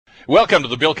Welcome to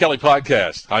the Bill Kelly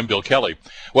Podcast. I'm Bill Kelly.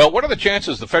 Well, what are the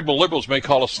chances the federal Liberals may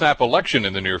call a snap election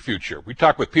in the near future? We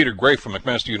talked with Peter Graefe from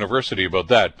McMaster University about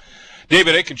that.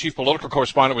 David Akin, chief political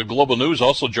correspondent with Global News,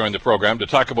 also joined the program to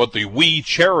talk about the We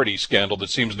Charity scandal that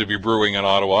seems to be brewing in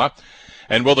Ottawa.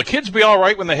 And will the kids be all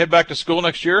right when they head back to school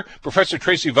next year? Professor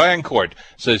Tracy Vaillancourt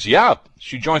says, yeah.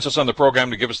 She joins us on the program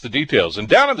to give us the details. And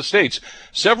down in the States,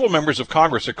 several members of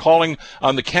Congress are calling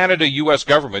on the Canada-U.S.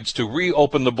 governments to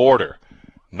reopen the border.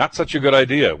 Not such a good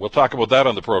idea. We'll talk about that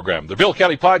on the program. The Bill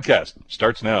Kelly Podcast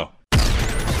starts now.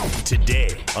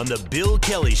 Today on the Bill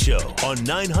Kelly Show on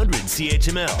 900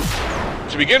 CHML.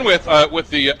 To begin with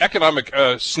the economic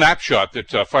snapshot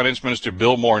that Finance Minister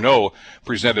Bill Morneau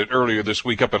presented earlier this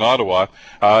week up in Ottawa,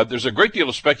 there's a great deal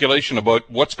of speculation about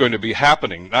what's going to be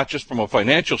happening, not just from a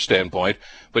financial standpoint,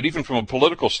 but even from a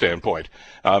political standpoint.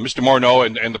 Mr. Morneau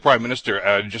and the Prime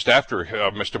Minister, just after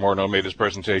Mr. Morneau made his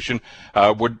presentation,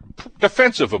 were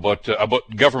defensive about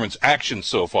government's actions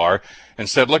so far, and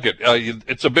said, look,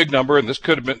 it's a big number, and this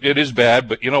could have been, it is bad,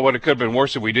 but you know what, it could have been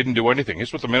worse if we didn't do anything.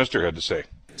 Here's what the minister had to say.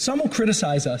 Some will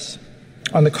criticize us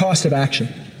on the cost of action.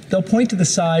 They'll point to the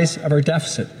size of our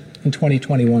deficit in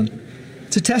 2021.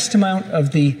 It's a testament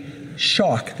of the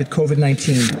shock that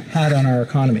COVID-19 had on our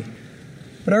economy.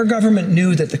 But our government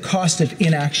knew that the cost of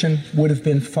inaction would have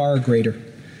been far greater.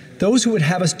 Those who would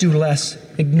have us do less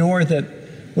ignore that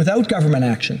without government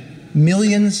action,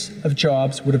 millions of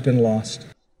jobs would have been lost.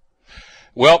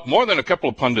 Well, more than a couple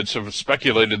of pundits have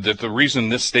speculated that the reason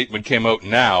this statement came out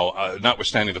now,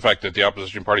 notwithstanding the fact that the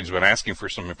opposition party has been asking for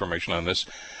some information on this,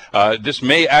 this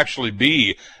may actually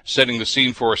be setting the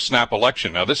scene for a snap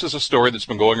election. Now, this is a story that's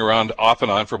been going around off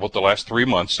and on for about the last 3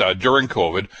 months during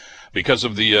COVID because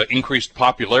of the increased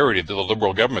popularity that the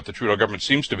Liberal government, the Trudeau government,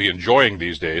 seems to be enjoying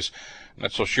these days. I'm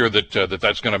not so sure that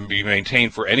that's going to be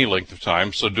maintained for any length of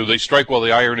time. So do they strike while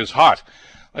the iron is hot?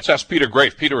 Let's ask Peter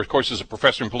Graefe. Peter, of course, is a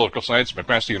professor in political science at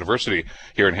McMaster University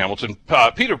here in Hamilton.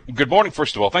 Peter, good morning,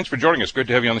 first of all. Thanks for joining us. Great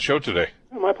to have you on the show today.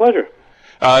 My pleasure.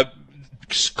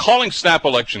 Calling snap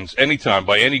elections anytime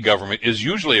by any government is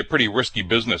usually a pretty risky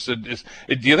business. Do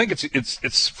you think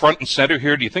it's front and center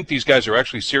here? Do you think these guys are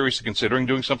actually seriously considering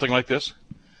doing something like this?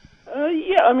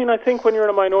 Yeah, I mean, I think when you're in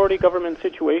a minority government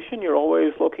situation, you're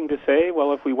always looking to say,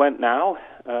 well, if we went now,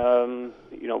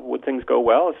 would things go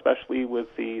well, especially with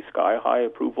the sky-high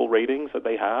approval ratings that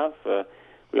they have?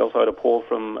 We also had a poll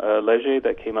from Leger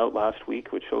that came out last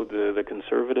week, which showed the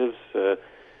Conservatives,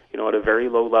 at a very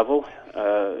low level.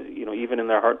 Even in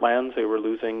their heartlands, they were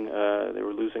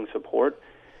losing support.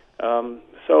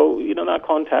 So, in that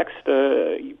context,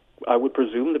 I would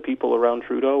presume the people around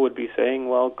Trudeau would be saying,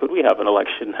 well, could we have an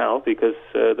election now? Because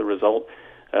the result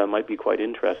might be quite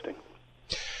interesting.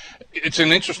 It's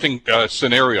an interesting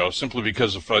scenario simply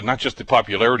because of not just the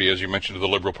popularity, as you mentioned, of the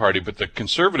Liberal Party, but the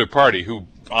Conservative Party, who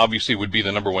obviously would be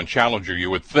the number one challenger, you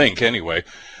would think anyway,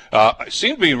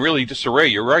 seem to be in really disarray.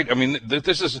 You're right. I mean,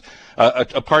 this is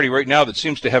a party right now that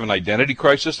seems to have an identity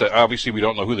crisis. Obviously, we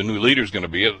don't know who the new leader is going to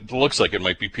be. It looks like it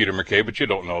might be Peter MacKay, but you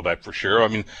don't know that for sure. I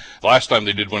mean, last time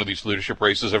they did one of these leadership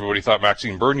races, everybody thought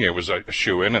Maxime Bernier was a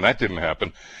shoo-in, and that didn't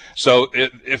happen. So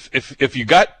if you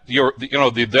got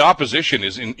the opposition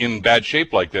is in bad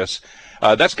shape like this,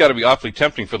 that's got to be awfully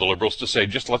tempting for the Liberals to say,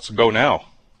 just let's go now.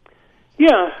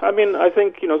 Yeah, I mean, I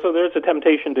think, so there's a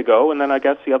temptation to go, and then I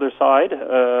guess the other side,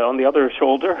 on the other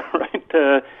shoulder,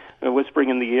 right, whispering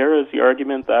in the ear is the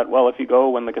argument that, well, if you go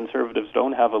when the Conservatives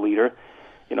don't have a leader,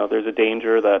 there's a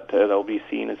danger that they'll be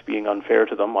seen as being unfair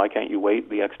to them. Why can't you wait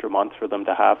the extra month for them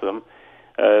to have them?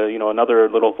 Another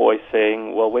little voice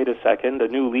saying, well, wait a second, a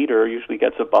new leader usually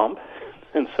gets a bump,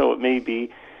 and so it may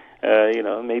be,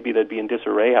 maybe they'd be in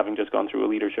disarray having just gone through a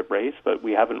leadership race, but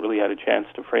we haven't really had a chance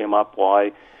to frame up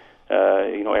why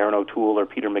Aaron O'Toole or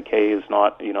Peter MacKay is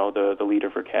not, the leader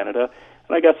for Canada.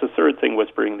 And I guess the third thing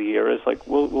whispering in the ear is like,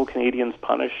 will Canadians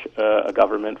punish a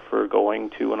government for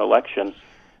going to an election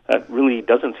that really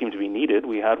doesn't seem to be needed?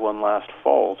 We had one last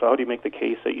fall. So how do you make the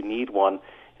case that you need one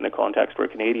in a context where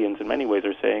Canadians in many ways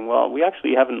are saying, well, we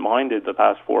actually haven't minded the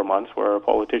past 4 months where our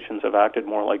politicians have acted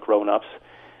more like grown-ups.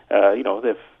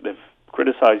 They've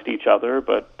criticized each other,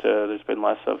 but there's been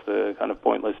less of the kind of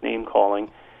pointless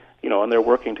name-calling. And they're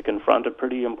working to confront a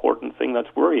pretty important thing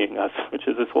that's worrying us, which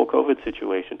is this whole COVID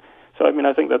situation. So, I mean,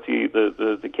 I think that's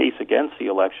the case against the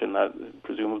election that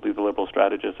presumably the Liberal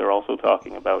strategists are also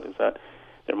talking about, is that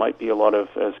there might be a lot of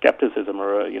skepticism,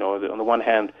 or, on the one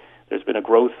hand, there's been a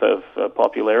growth of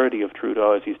popularity of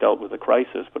Trudeau as he's dealt with the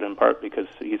crisis, but in part because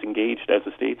he's engaged as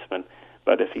a statesman.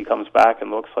 But if he comes back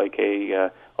and looks like a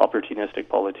opportunistic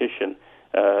politician,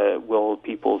 will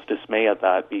people's dismay at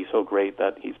that be so great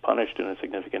that he's punished in a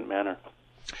significant manner?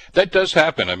 That does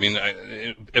happen. I mean,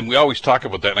 and we always talk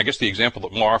about that. And I guess the example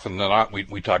that more often than not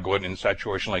we talk about in a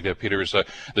situation like that, Peter, is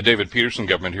the David Peterson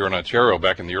government here in Ontario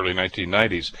back in the early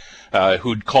 1990s,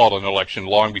 who'd called an election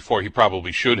long before he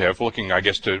probably should have, looking, I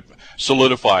guess, to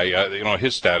solidify,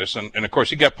 his status. And of course,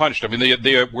 he got punched. I mean,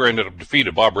 they were ended up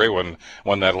defeated. Bob Rae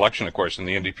won that election, of course, and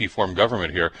the NDP formed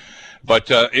government here.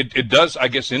 But it does, I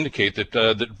guess, indicate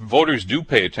that voters do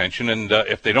pay attention, and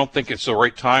if they don't think it's the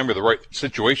right time or the right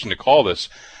situation to call this,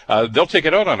 they'll take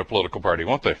it out on a political party,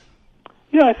 won't they?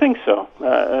 Yeah, I think so.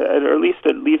 Or at least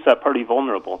it leaves that party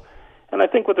vulnerable. And I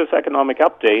think with this economic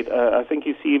update, I think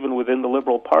you see even within the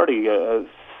Liberal Party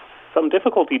some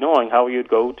difficulty knowing how you'd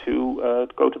go to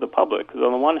the public. Because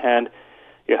on the one hand,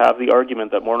 you have the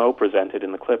argument that Morneau presented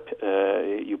in the clip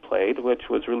you played, which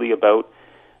was really about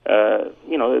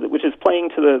which is playing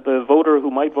to the voter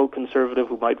who might vote Conservative,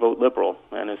 who might vote Liberal,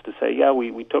 and is to say, yeah,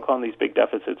 we took on these big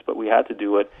deficits, but we had to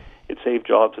do it. It saved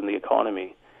jobs in the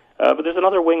economy. But there's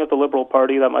another wing of the Liberal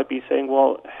Party that might be saying,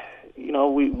 well,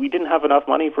 we didn't have enough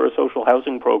money for a social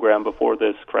housing program before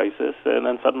this crisis, and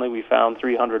then suddenly we found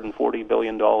 $340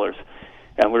 billion,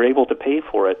 and we're able to pay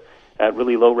for it at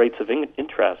really low rates of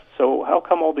interest. So how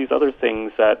come all these other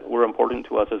things that were important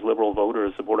to us as Liberal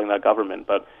voters supporting that government,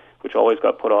 but which always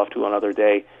got put off to another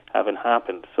day, haven't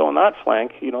happened? So on that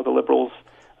flank, the Liberals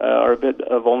are a bit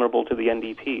vulnerable to the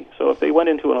NDP. So if they went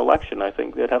into an election, I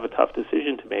think they'd have a tough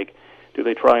decision to make. Do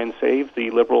they try and save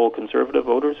the Liberal Conservative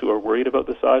voters who are worried about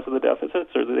the size of the deficits,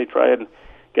 or do they try and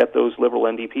get those Liberal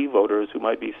NDP voters who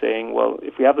might be saying, well,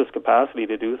 if we have this capacity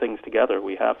to do things together,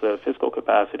 we have the fiscal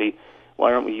capacity,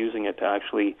 why aren't we using it to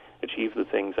actually achieve the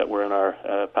things that were in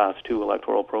our past two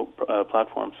electoral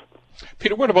platforms?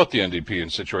 Peter, what about the NDP in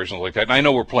situations like that? And I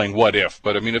know we're playing what if,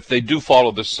 but I mean, if they do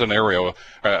follow this scenario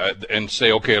and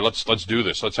say, okay, let's do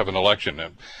this, let's have an election.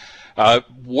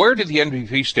 Where did the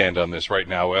NDP stand on this right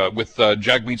now? With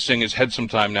Jagmeet Singh has had some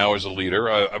time now as a leader,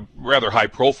 a rather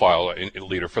high-profile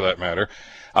leader for that matter.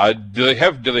 Do they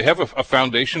have a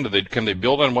foundation? Can they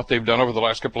build on what they've done over the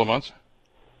last couple of months?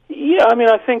 Yeah, I mean,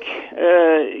 I think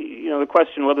the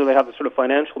question whether they have the sort of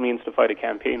financial means to fight a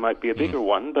campaign might be a bigger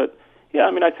one, but. Yeah,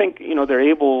 I mean, I think, they're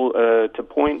able to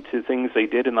point to things they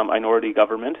did in the minority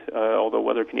government, although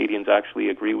whether Canadians actually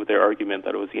agree with their argument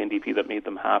that it was the NDP that made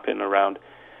them happen around,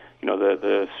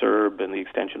 the CERB and the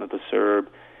extension of the CERB,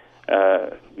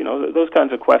 those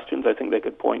kinds of questions I think they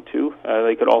could point to.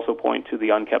 They could also point to the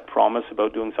unkept promise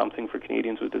about doing something for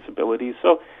Canadians with disabilities.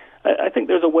 So I think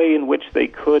there's a way in which they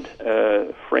could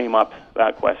frame up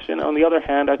that question. On the other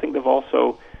hand, I think they've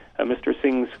also... Mr.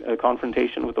 Singh's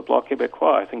confrontation with the Bloc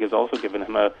Québécois, I think, has also given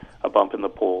him a bump in the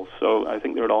polls. So I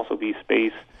think there would also be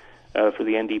space for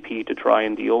the NDP to try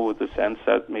and deal with the sense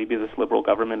that maybe this Liberal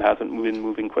government hasn't been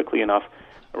moving quickly enough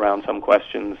around some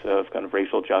questions of kind of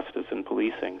racial justice and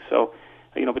policing. So,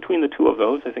 between the two of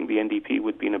those, I think the NDP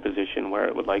would be in a position where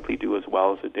it would likely do as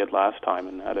well as it did last time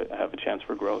and have a chance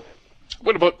for growth.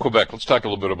 What about Quebec? Let's talk a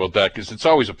little bit about that, because it's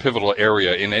always a pivotal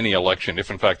area in any election, if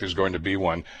in fact there's going to be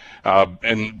one.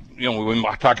 And we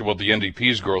talk about the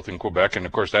NDP's growth in Quebec, and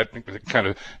of course that kind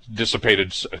of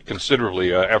dissipated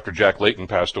considerably after Jack Layton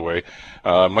passed away,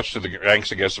 much to the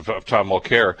angst, I guess, of Tom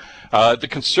Mulcair. The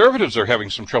Conservatives are having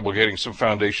some trouble getting some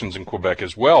foundations in Quebec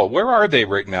as well. Where are they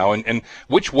right now, and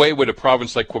which way would a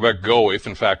province like Quebec go if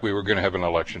in fact we were going to have an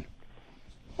election?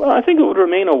 Well, I think it would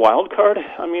remain a wild card.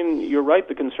 I mean, you're right.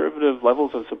 The Conservative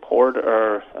levels of support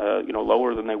are,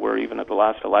 lower than they were even at the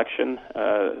last election.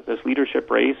 This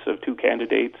leadership race of two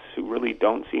candidates who really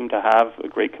don't seem to have a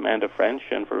great command of French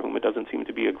and for whom it doesn't seem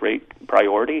to be a great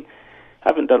priority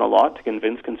haven't done a lot to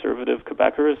convince Conservative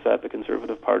Quebecers that the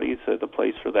Conservative Party is the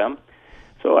place for them.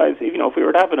 So, if we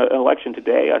were to have an election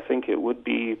today, I think it would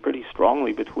be pretty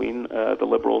strongly between the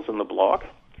Liberals and the Bloc.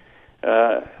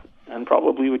 And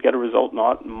probably would get a result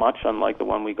not much unlike the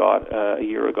one we got a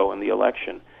year ago in the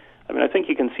election. I mean, I think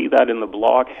you can see that in the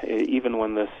Bloc, even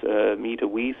when this me to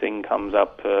we thing comes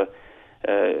up.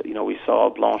 We saw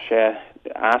Blanchet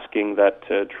asking that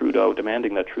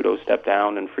demanding that Trudeau step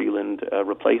down and Freeland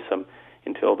replace him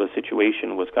until the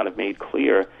situation was kind of made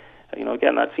clear.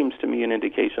 Again, that seems to me an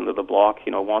indication that the Bloc,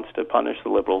 wants to punish the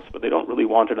Liberals, but they don't really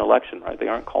want an election, right? They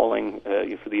aren't calling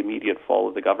for the immediate fall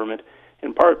of the government,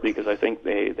 in part because I think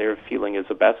their feeling is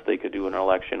the best they could do in an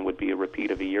election would be a repeat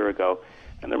of a year ago.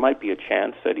 And there might be a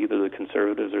chance that either the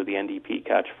Conservatives or the NDP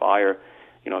catch fire,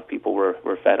 if people were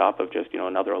fed up of just,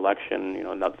 another election,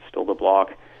 not still the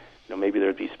Bloc, maybe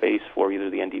there'd be space for either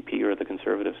the NDP or the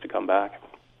Conservatives to come back.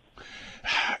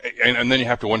 and then you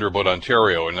have to wonder about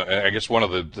Ontario. And I guess one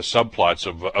of the subplots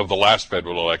of the last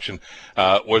federal election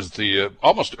was the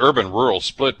almost urban-rural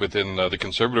split within the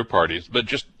Conservative Party. But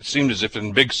just seemed as if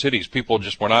in big cities, people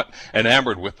just were not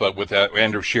enamored with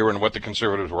Andrew Scheer and what the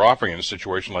Conservatives were offering in a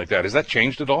situation like that. Has that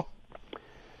changed at all?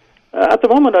 At the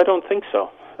moment, I don't think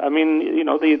so. I mean, you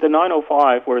know, the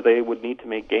 905, where they would need to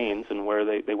make gains and where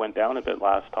they went down a bit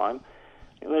last time,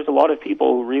 you know, there's a lot of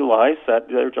people who realize that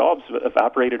their jobs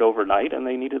evaporated overnight and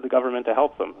they needed the government to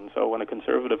help them. And so when a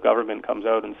Conservative government comes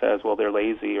out and says, well, they're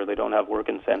lazy or they don't have work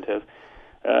incentive,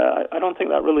 I don't think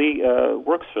that really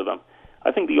works for them.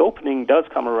 I think the opening does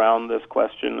come around this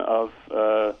question of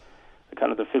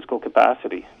kind of the fiscal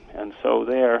capacity. And so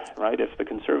there, right, if the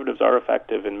Conservatives are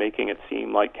effective in making it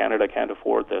seem like Canada can't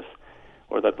afford this,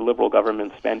 or that the Liberal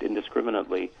government spent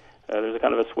indiscriminately, there's a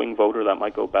kind of a swing voter that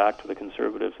might go back to the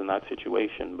Conservatives in that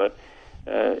situation. But,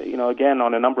 you know, again,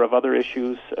 on a number of other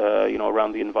issues, you know,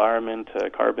 around the environment,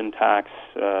 carbon tax,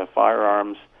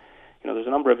 firearms, you know, there's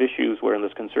a number of issues where in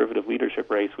this Conservative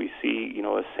leadership race we see, you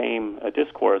know, a same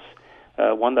discourse,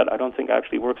 one that I don't think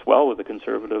actually works well with the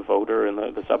Conservative voter in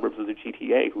the suburbs of the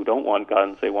GTA who don't want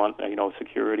guns. They want, you know,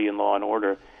 security and law and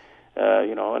order,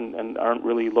 you know, and aren't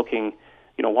really looking,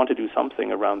 you know, want to do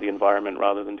something around the environment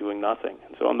rather than doing nothing.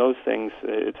 And so on those things,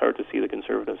 it's hard to see the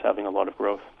Conservatives having a lot of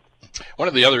growth. One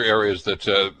of the other areas that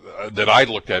I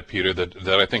looked at, Peter, that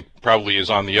I think probably is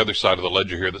on the other side of the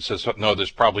ledger here that says, no,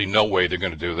 there's probably no way they're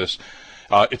going to do this.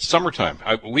 It's summertime.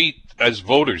 We, as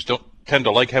voters, don't tend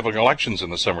to like having elections in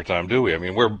the summertime, do we? I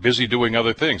mean, we're busy doing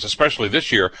other things, especially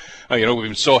this year. You know, we've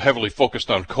been so heavily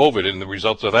focused on COVID and the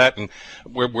results of that, and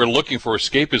we're looking for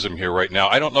escapism here right now.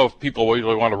 I don't know if people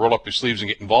really want to roll up their sleeves and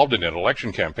get involved in an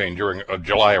election campaign during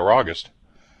July or August.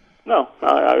 No,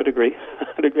 I would agree.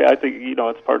 I'd agree. I think, you know,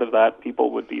 it's part of that.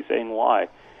 People would be saying why.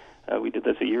 We did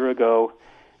this a year ago.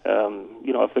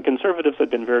 You know, if the Conservatives had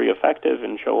been very effective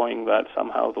in showing that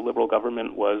somehow the Liberal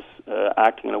government was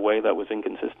acting in a way that was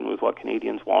inconsistent with what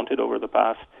Canadians wanted over the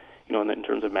past, you know, in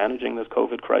terms of managing this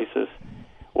COVID crisis,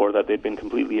 or that they'd been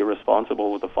completely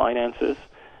irresponsible with the finances,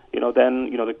 you know, then,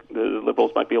 you know, the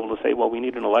Liberals might be able to say, well, we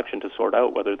need an election to sort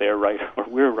out whether they're right or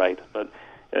we're right. But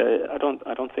I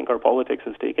don't think our politics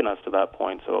has taken us to that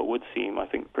point. So it would seem, I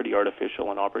think, pretty artificial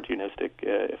and opportunistic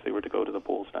if they were to go to the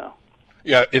polls now.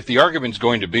 Yeah, if the argument's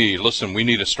going to be, listen, we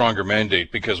need a stronger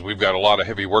mandate because we've got a lot of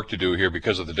heavy work to do here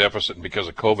because of the deficit and because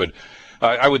of COVID,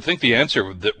 I would think the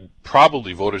answer that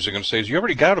probably voters are going to say is you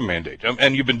already got a mandate,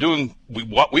 and you've been doing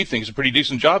what we think is a pretty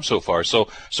decent job so far. So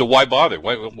why bother?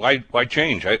 Why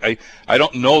change? I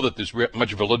don't know that there's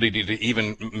much validity to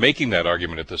even making that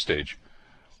argument at this stage.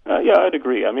 Yeah, I'd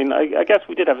agree. I mean, I guess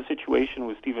we did have a situation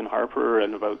with Stephen Harper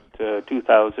in about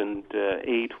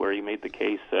 2008 where he made the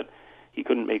case that he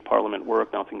couldn't make Parliament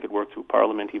work. Nothing could work through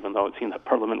Parliament, even though it seemed that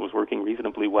Parliament was working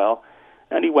reasonably well.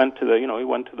 And he went to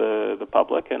the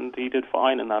public, and he did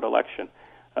fine in that election.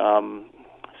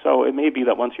 So it may be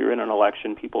that once you're in an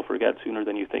election, people forget sooner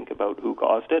than you think about who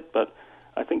caused it. But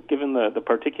I think given the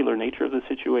particular nature of the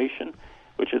situation,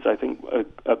 which is, I think,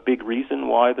 a big reason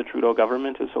why the Trudeau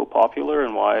government is so popular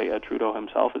and why Trudeau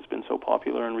himself has been so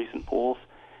popular in recent polls,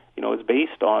 you know, is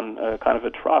based on kind of a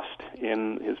trust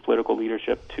in his political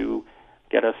leadership to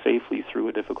get us safely through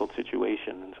a difficult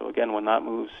situation. And so, again, when that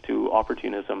moves to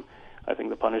opportunism, I think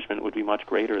the punishment would be much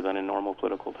greater than in normal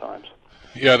political times.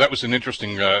 Yeah, that was an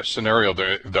interesting scenario,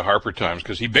 the Harper times,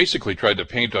 because he basically tried to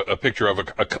paint a picture of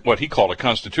what he called a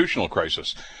constitutional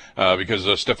crisis, because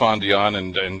Stéphane Dion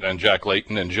and Jack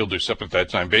Layton and Gilles Duceppe at that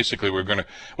time basically were going to,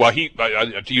 well,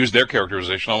 to use their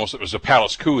characterization, almost it was a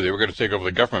palace coup. They were going to take over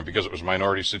the government because it was a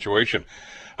minority situation.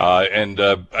 And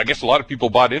I guess a lot of people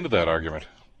bought into that argument.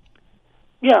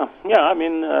 Yeah. I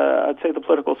mean, I'd say the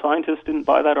political scientists didn't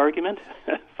buy that argument,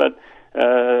 but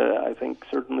I think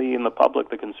certainly in the public,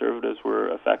 the Conservatives were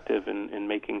effective in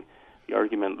making the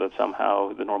argument that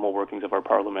somehow the normal workings of our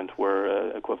Parliament were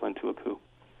equivalent to a coup.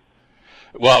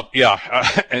 Well, yeah,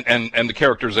 and the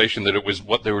characterization that it was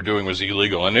what they were doing was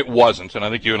illegal, and it wasn't. And I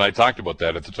think you and I talked about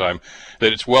that at the time,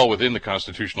 that it's well within the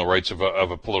constitutional rights of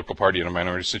a political party in a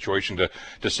minority situation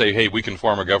to say, hey, we can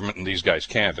form a government and these guys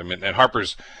can't. I mean, and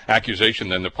Harper's accusation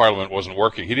then the Parliament wasn't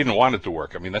working. He didn't want it to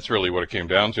work. I mean, that's really what it came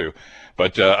down to.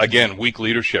 But again, weak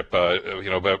leadership,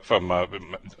 from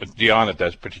Dion at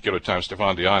that particular time,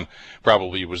 Stéphane Dion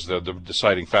probably was the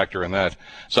deciding factor in that.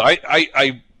 So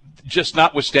I just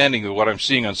notwithstanding what I'm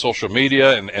seeing on social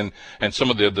media and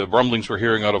some of the rumblings we're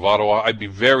hearing out of Ottawa, I'd be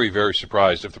very, very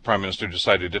surprised if the Prime Minister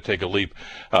decided to take a leap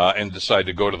and decide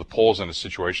to go to the polls in a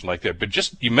situation like that. But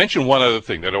just, you mentioned one other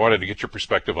thing that I wanted to get your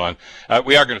perspective on.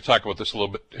 We are going to talk about this a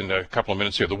little bit in a couple of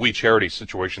minutes here, the We Charity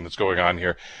situation that's going on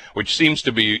here, which seems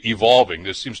to be evolving.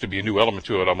 There seems to be a new element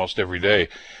to it almost every day.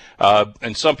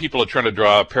 And some people are trying to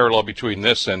draw a parallel between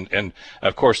this and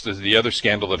of course, the other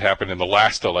scandal that happened in the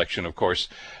last election, of course,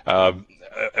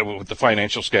 with the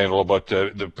financial scandal about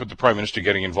the Prime Minister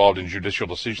getting involved in judicial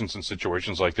decisions in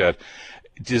situations like that.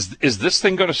 Is this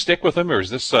thing going to stick with him, or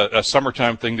is this a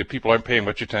summertime thing that people aren't paying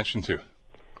much attention to?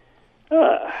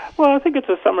 Well, I think it's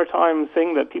a summertime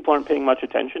thing that people aren't paying much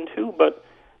attention to, but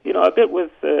a bit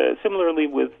with similarly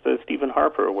with Stephen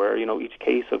Harper, where each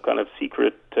case of kind of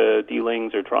secret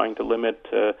dealings or trying to limit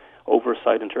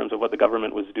oversight in terms of what the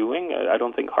government was doing, I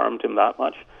don't think harmed him that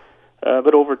much.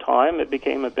 But over time, it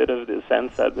became a bit of the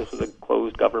sense that this was a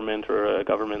closed government or a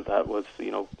government that was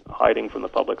hiding from the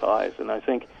public eyes. And I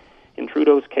think in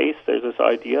Trudeau's case, there's this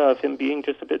idea of him being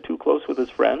just a bit too close with his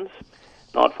friends,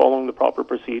 not following the proper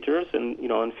procedures, and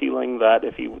and feeling that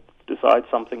if he decides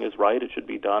something is right, it should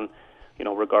be done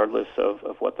regardless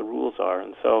of what the rules are.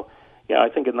 And so, I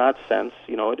think in that sense,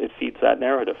 it feeds that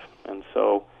narrative. And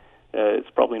so it's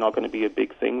probably not going to be a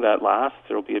big thing that lasts.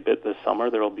 There will be a bit this summer.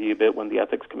 There will be a bit when the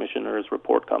Ethics Commissioner's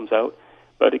report comes out.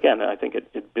 But again, I think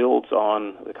it builds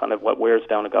on the kind of what wears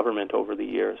down a government over the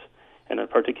years. And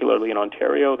particularly in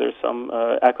Ontario, there's some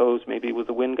echoes maybe with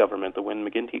the Wynne government, the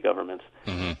Wynne-McGuinty governments.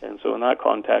 Mm-hmm. And so in that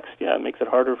context, it makes it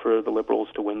harder for the Liberals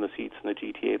to win the seats in the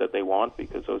GTA that they want,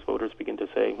 because those voters begin to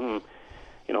say,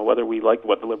 whether we like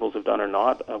what the Liberals have done or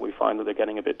not, we find that they're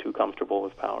getting a bit too comfortable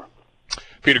with power.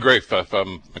 Peter Graefe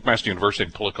from McMaster University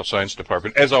Political Science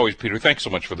Department. As always, Peter, thanks so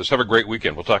much for this. Have a great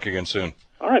weekend. We'll talk again soon.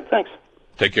 All right, thanks.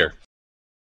 Take care.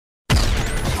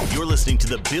 You're listening to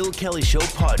the Bill Kelly Show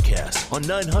podcast on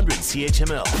 900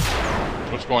 CHML.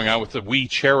 What's going on with the We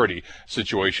Charity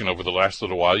situation over the last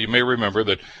little while? You may remember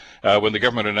that when the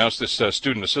government announced this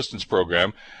student assistance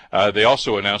program, they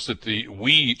also announced that the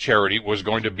We Charity was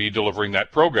going to be delivering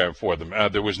that program for them.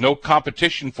 There was no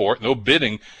competition for it, no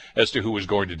bidding as to who was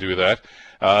going to do that.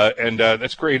 And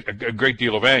that's a great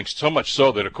deal of angst, so much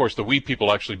so that, of course, the We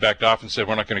people actually backed off and said,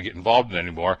 we're not going to get involved in it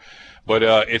anymore. But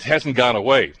it hasn't gone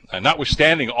away.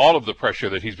 Notwithstanding all of the pressure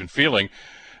that he's been feeling,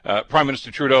 Prime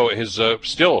Minister Trudeau is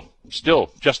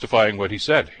still justifying what he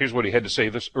said. Here's what he had to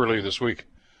say earlier this week.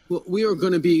 Well, we are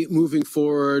going to be moving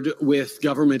forward with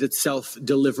government itself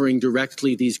delivering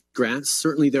directly these grants.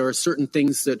 Certainly, there are certain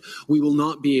things that we will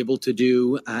not be able to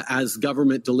do as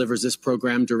government delivers this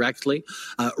program directly.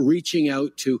 Reaching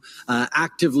out to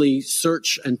actively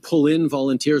search and pull in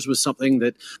volunteers was something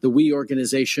that the We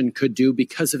organization could do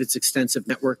because of its extensive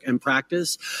network and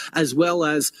practice, as well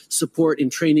as support in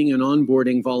training and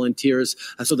onboarding volunteers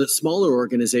so that smaller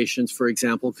organizations, for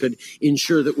example, could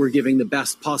ensure that we're giving the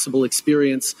best possible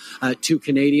experience to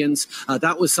Canadians.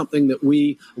 That was something that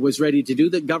we was ready to do,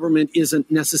 that government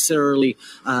isn't necessarily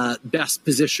best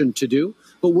positioned to do.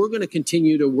 But we're going to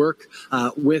continue to work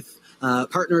with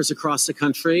partners across the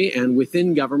country and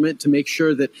within government to make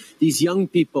sure that these young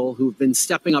people who've been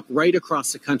stepping up right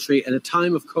across the country at a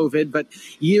time of COVID, but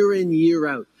year in, year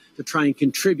out, to try and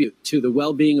contribute to the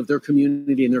well-being of their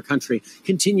community and their country,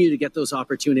 continue to get those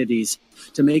opportunities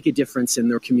to make a difference in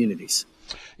their communities.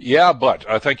 Yeah, but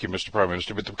thank you, Mr. Prime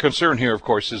Minister. But the concern here, of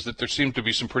course, is that there seem to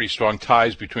be some pretty strong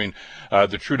ties between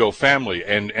the Trudeau family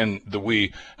and the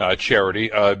We Charity.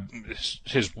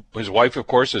 His wife, of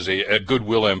course, is a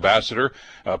goodwill ambassador.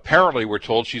 Apparently, we're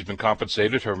told she's been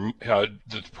compensated.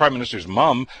 The Prime Minister's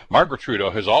mom, Margaret Trudeau,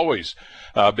 has always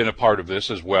been a part of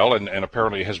this as well, and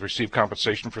apparently has received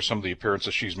compensation for some of the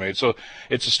appearances she's made. So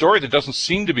it's a story that doesn't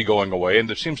seem to be going away, and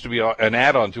there seems to be an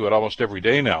add-on to it almost every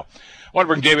day now. I want to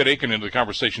bring David Akin into the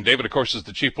conversation. David, of course, is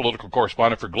the chief political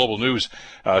correspondent for Global News,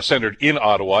 centered in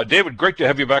Ottawa. David, great to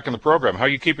have you back on the program. How are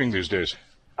you keeping these days?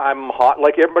 I'm hot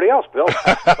like everybody else, Bill.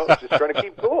 Just trying to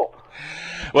keep cool.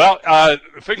 Well,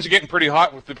 things are getting pretty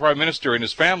hot with the Prime Minister and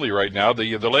his family right now.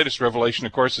 The latest revelation,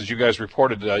 of course, as you guys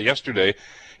reported yesterday,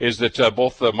 is that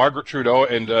both Margaret Trudeau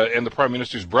and the Prime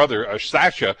Minister's brother,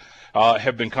 Sacha,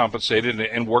 have been compensated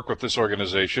and work with this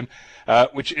organization,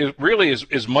 which really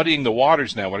is muddying the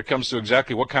waters now when it comes to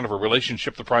exactly what kind of a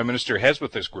relationship the Prime Minister has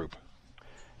with this group.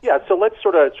 Yeah, so let's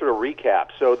sort of recap.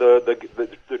 So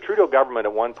the Trudeau government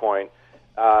at one point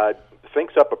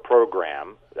thinks up a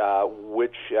program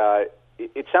which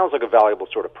it sounds like a valuable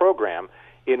sort of program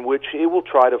in which it will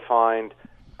try to find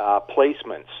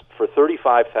placements for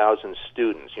 35,000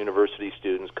 students, university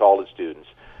students, college students,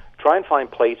 try and find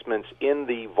placements in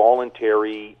the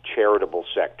voluntary charitable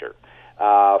sector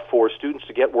for students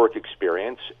to get work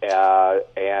experience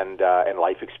and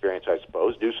life experience, I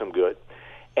suppose, do some good.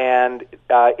 And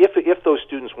if those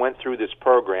students went through this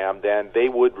program, then they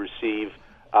would receive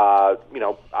a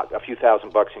few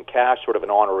 $1,000s in cash, sort of an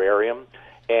honorarium,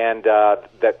 and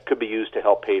that could be used to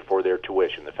help pay for their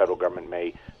tuition. The federal government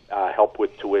may help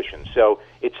with tuition. So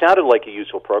it sounded like a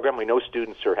useful program. We know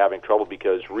students are having trouble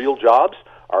because real jobs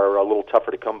are a little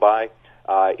tougher to come by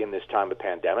in this time of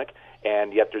pandemic,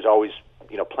 and yet there's always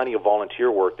plenty of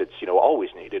volunteer work that's always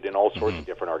needed in all sorts of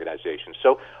different organizations.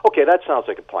 So okay, that sounds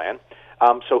like a plan.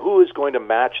 So who is going to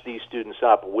match these students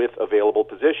up with available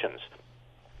positions?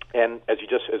 And as you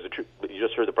just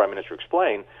heard the Prime Minister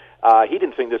explain, he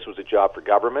didn't think this was a job for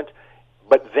government,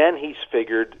 but then he's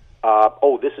figured,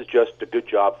 this is just a good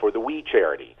job for the WE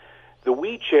charity. The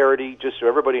WE charity, just so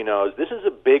everybody knows, this is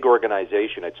a big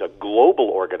organization. It's a global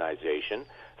organization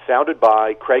founded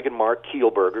by Craig and Mark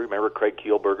Kielburger. Remember Craig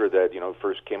Kielburger that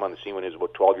first came on the scene when he was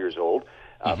about 12 years old,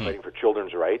 fighting for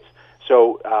children's rights.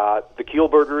 So the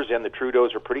Kielburgers and the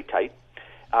Trudeaus are pretty tight.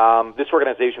 This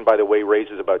organization, by the way,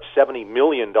 raises about $70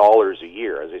 million a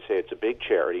year. As I say, it's a big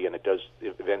charity, and it does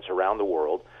events around the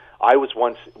world. I was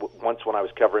once when I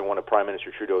was covering one of Prime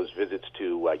Minister Trudeau's visits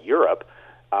to Europe,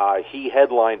 he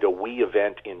headlined a WE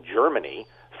event in Germany,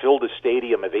 filled a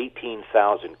stadium of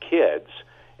 18,000 kids,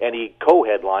 and he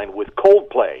co-headlined with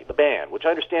Coldplay, the band, which I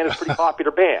understand is a pretty popular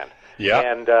band. Yeah.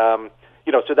 And,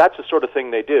 so that's the sort of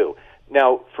thing they do.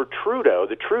 Now, for Trudeau,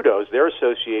 the Trudeaus, their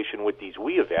association with these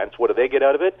WE events, what do they get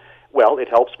out of it? Well, it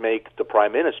helps make the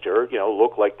Prime Minister,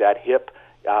 look like that hip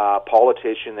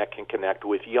politician that can connect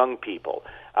with young people.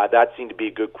 That seemed to be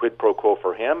a good quid pro quo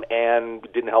for him, and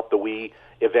didn't help the WE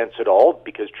events at all,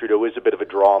 because Trudeau is a bit of a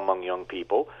draw among young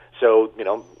people. So,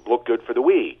 look good for the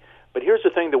WE. But here's the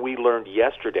thing that we learned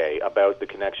yesterday about the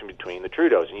connection between the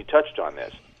Trudeaus, and you touched on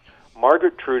this.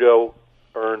 Margaret Trudeau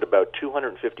earned about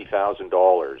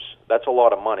 $250,000. That's a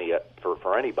lot of money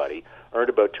for anybody. Earned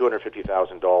about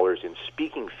 $250,000 in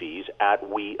speaking fees at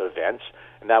WE events,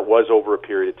 and that was over a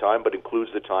period of time, but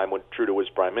includes the time when Trudeau was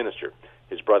Prime Minister.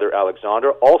 His brother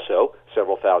Alexander, also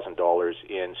several $1,000s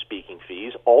in speaking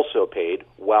fees, also paid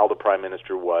while the Prime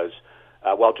Minister was,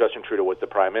 while Justin Trudeau was the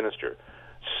Prime Minister.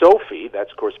 Sophie,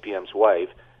 that's of course PM's wife,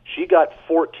 she got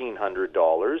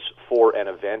 $1,400 for an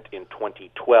event in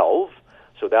 2012.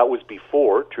 So that was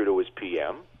before Trudeau was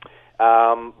PM.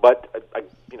 But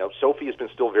Sophie has been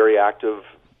still very active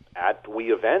at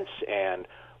WE events, and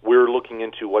we're looking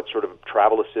into what sort of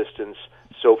travel assistance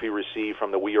Sophie received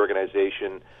from the WE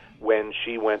organization when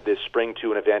she went this spring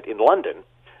to an event in London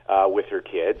with her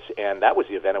kids, and that was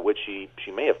the event at which she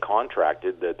may have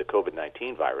contracted the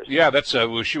COVID-19 virus. Yeah, that's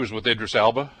she was with Idris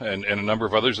Elba and a number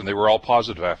of others, and they were all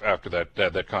positive after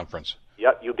that conference.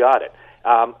 Yeah, you got it.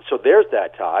 So there's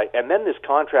that tie, and then this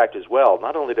contract as well.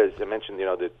 Not only does I mention,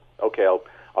 that okay,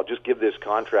 I'll just give this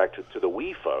contract to the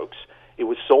WE folks. It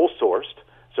was sole sourced,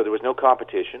 so there was no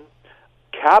competition.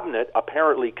 Cabinet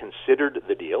apparently considered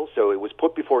the deal, so it was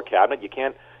put before Cabinet. You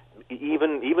can't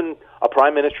even a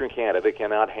Prime Minister in Canada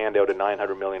cannot hand out a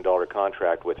 $900 million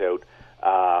contract without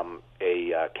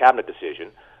a Cabinet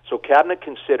decision. So Cabinet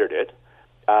considered it.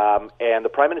 And the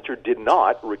Prime Minister did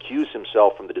not recuse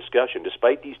himself from the discussion,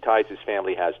 despite these ties his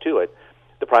family has to it.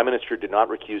 The Prime Minister did not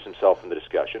recuse himself from the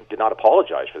discussion, did not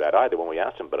apologize for that either when we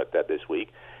asked him about that this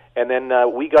week. And then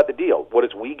we got the deal. What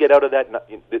does we get out of that?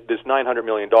 This $900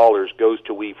 million goes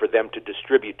to we for them to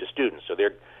distribute to students. So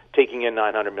they're taking in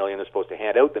 $900 million. They're supposed to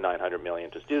hand out the $900 million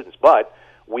to students. But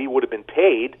we would have been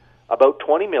paid about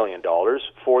 $20 million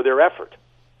for their effort.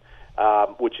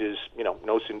 Which is,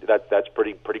 that's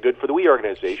pretty good for the WE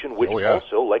organization, which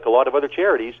also, like a lot of other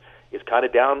charities, is kind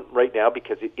of down right now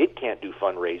because it can't do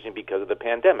fundraising because of the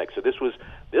pandemic. So this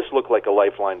looked like a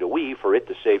lifeline to WE for it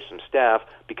to save some staff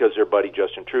because their buddy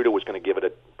Justin Trudeau was going to give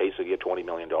it basically a $20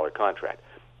 million contract.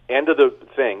 End of the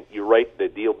thing, you're right, the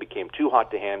deal became too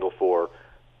hot to handle for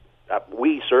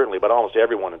WE certainly, but almost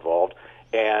everyone involved,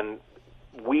 and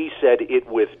WE said it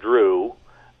withdrew.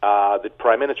 The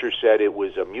Prime Minister said it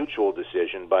was a mutual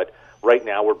decision, but right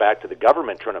now we're back to the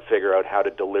government trying to figure out how to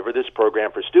deliver this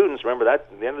program for students. Remember that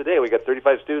at the end of the day, we got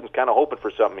 35 students kind of hoping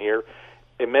for something here.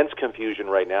 Immense confusion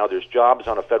right now. There's jobs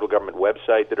on a federal government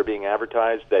website that are being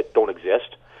advertised that don't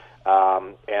exist,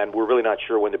 and we're really not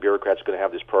sure when the bureaucrats are going to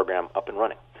have this program up and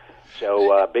running.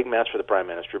 So big mess for the Prime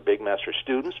Minister, big mess for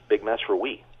students, big mess for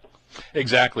WE.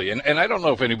 Exactly, and I don't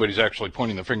know if anybody's actually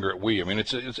pointing the finger at we. I mean,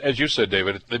 it's as you said,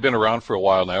 David. They've been around for a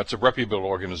while now. It's a reputable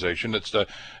organization. It's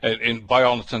and by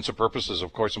all intents and purposes,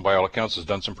 of course, and by all accounts, has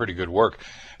done some pretty good work.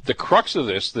 The crux of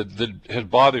this that has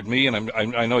bothered me, and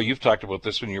I know you've talked about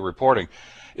this when you're reporting,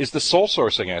 is the sole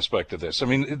sourcing aspect of this. I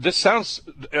mean, this sounds,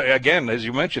 again, as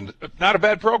you mentioned, not a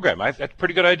bad program. That's a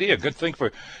pretty good idea. Good thing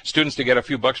for students to get a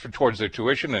few bucks towards their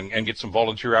tuition and get some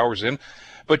volunteer hours in.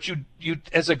 But you,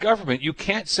 as a government, you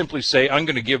can't simply say, I'm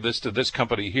going to give this to this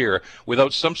company here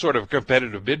without some sort of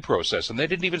competitive bid process. And they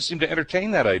didn't even seem to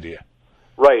entertain that idea.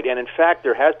 Right. And in fact,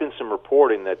 there has been some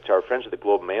reporting that our friends at the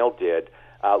Globe Mail did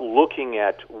looking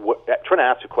at trying to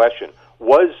ask the question,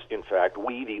 was, in fact,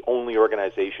 we the only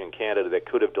organization in Canada that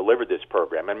could have delivered this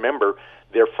program? And remember,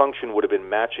 their function would have been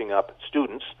matching up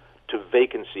students to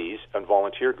vacancies and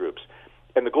volunteer groups.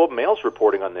 And the Globe and Mail's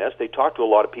reporting on this, they talked to a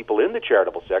lot of people in the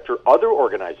charitable sector, other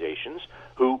organizations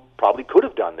who probably could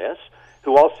have done this,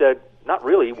 who all said, not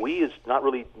really, we's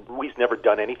never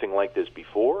done anything like this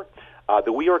before.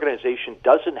 The We organization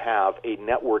doesn't have a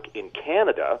network in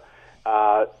Canada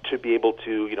to be able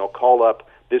to, call up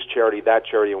this charity, that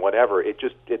charity, and whatever.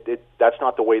 That's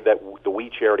not the way that the We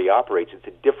charity operates. It's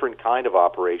a different kind of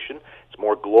operation. It's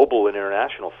more global and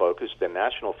international focused than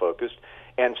national focused.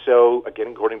 And so, again,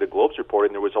 according to Globe's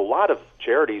reporting, there was a lot of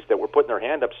charities that were putting their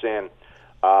hand up saying,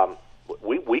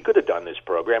 we could have done this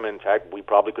program. In fact, we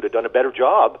probably could have done a better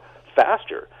job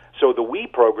faster. So the We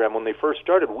program, when they first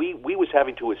started, we was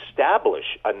having to establish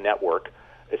a network,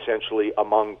 essentially,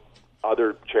 among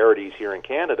other charities here in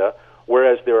Canada,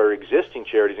 whereas there are existing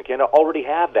charities in Canada already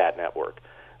have that network.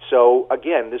 So,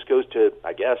 again, this goes to,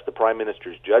 I guess, the Prime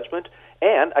Minister's judgment,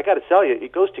 and I got to tell you,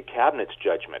 it goes to Cabinet's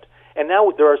judgment. And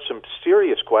now there are some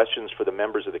serious questions for the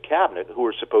members of the Cabinet who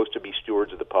are supposed to be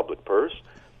stewards of the public purse.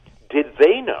 Did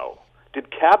they know, did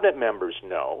Cabinet members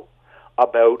know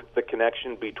about the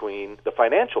connection between, the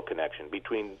financial connection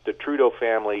between the Trudeau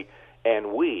family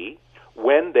and We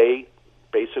when they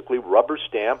basically rubber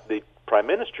stamped the Prime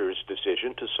Minister's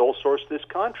decision to sole source this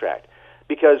contract?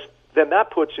 Because then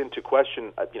that puts into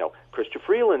question, Chrystia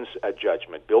Freeland's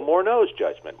judgment, Bill Morneau's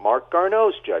judgment, Marc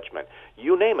Garneau's judgment,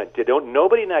 you name it. Did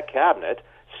nobody in that cabinet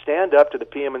stand up to the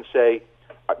PM and say,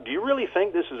 do you really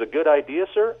think this is a good idea,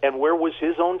 sir? And where was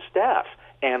his own staff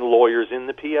and lawyers in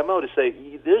the PMO to say,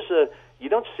 you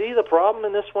don't see the problem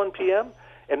in this one, PM?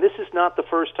 And this is not the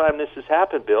first time this has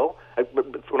happened, Bill.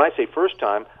 When I say first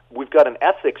time, we've got an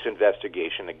ethics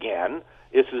investigation again.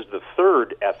 This is the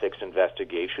third ethics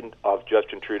investigation of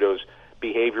Justin Trudeau's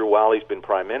behavior while he's been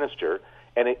Prime Minister.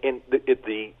 And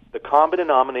the common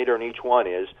denominator in each one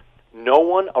is no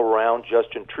one around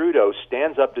Justin Trudeau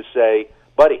stands up to say,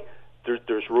 buddy,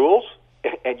 there's rules,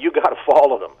 and you got to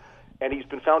follow them. And he's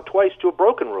been found twice to have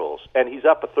broken rules, and he's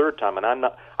up a third time. And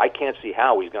I can't see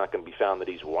how he's not going to be found that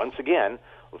he's once again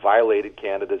violated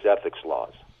Canada's ethics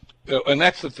laws. And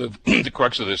that's the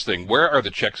crux of this thing. Where are the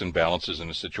checks and balances in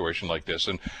a situation like this?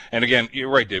 And again, you're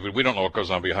right, David. We don't know what goes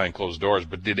on behind closed doors.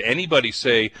 But did anybody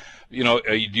say, do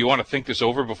you want to think this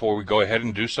over before we go ahead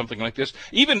and do something like this?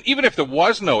 Even if there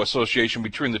was no association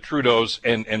between the Trudeaus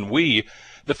and We,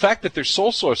 the fact that they're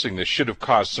sole sourcing this should have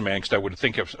caused some angst, I would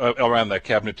think, around that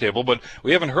cabinet table. But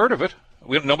we haven't heard of it.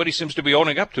 Nobody seems to be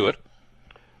owning up to it.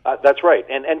 That's right.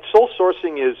 And sole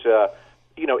sourcing is,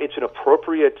 it's an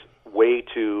appropriate way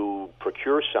to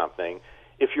procure something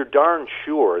if you're darn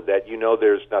sure that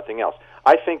there's nothing else.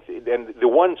 I think, and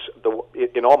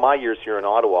in all my years here in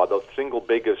Ottawa, the single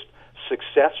biggest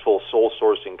successful sole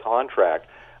sourcing contract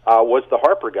was the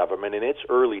Harper government. In its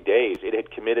early days, it had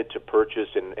committed to purchase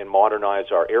and modernize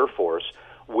our Air Force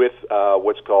with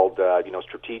what's called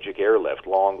strategic airlift,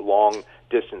 long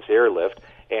distance airlift,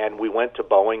 and we went to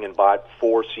Boeing and bought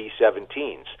 4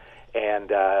 C-17s.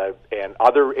 And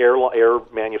other air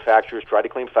manufacturers try to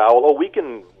claim foul. Oh,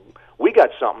 we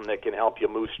got something that can help you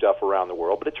move stuff around the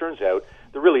world. But it turns out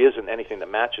there really isn't anything that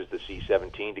matches the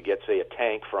C-17 to get, say, a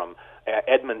tank from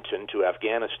Edmonton to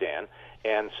Afghanistan.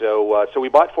 And so we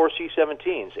bought 4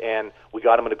 C-17s, and we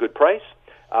got them at a good price.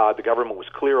 The government was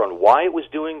clear on why it was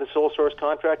doing the sole source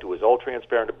contract. It was all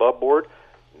transparent above board.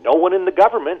 No one in the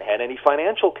government had any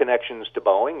financial connections to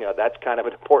Boeing. That's kind of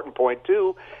an important point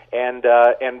too. And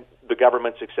the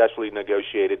government successfully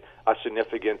negotiated a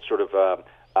significant sort of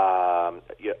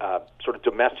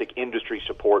domestic industry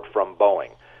support from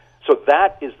Boeing. So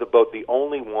that is the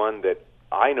only one that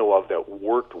I know of that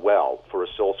worked well for a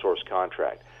sole source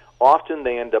contract. Often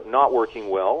they end up not working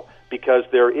well because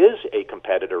there is a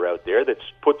competitor out there that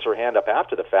puts her hand up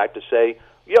after the fact to say,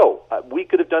 we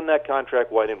could have done that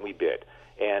contract, why didn't we bid?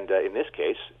 And in this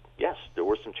case, yes, there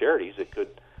were some charities that could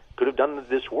have done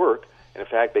this work, And in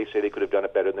fact, they say they could have done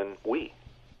it better than we.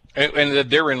 And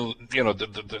they're in,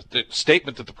 the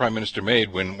statement that the Prime Minister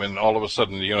made when all of a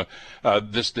sudden,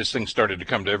 this thing started to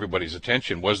come to everybody's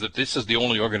attention was that this is the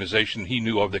only organization he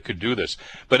knew of that could do this.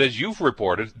 But as you've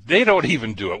reported, they don't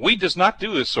even do it. We does not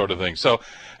do this sort of thing. So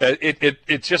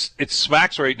it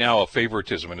smacks right now of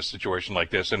favoritism in a situation like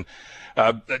this. And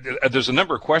there's a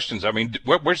number of questions. I mean,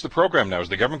 where's the program now? Is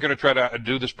the government going to try to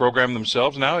do this program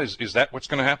themselves now? Is that what's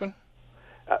going to happen?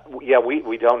 Yeah,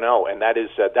 we don't know, and that's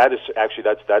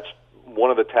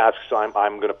one of the tasks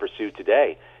I'm going to pursue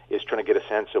today is trying to get a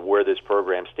sense of where this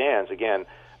program stands. Again,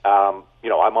 I'm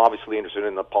obviously interested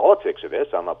in the politics of this.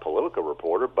 I'm a political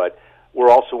reporter, but we're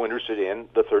also interested in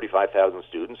the 35,000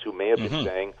 students who may have been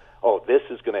saying, "Oh, this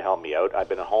is going to help me out. I've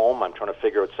been at home. I'm trying to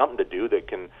figure out something to do that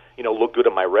can, look good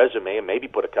on my resume and maybe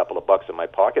put a couple of bucks in my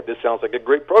pocket. This sounds like a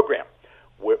great program.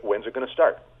 When's it going to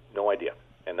start? No idea."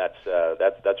 And that's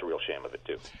a real shame of it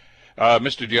too.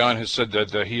 Mr. Dion has said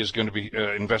that he is going to be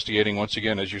investigating once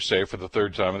again, as you say, for the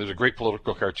third time. And there's a great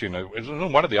political cartoon. It was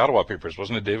in one of the Ottawa papers,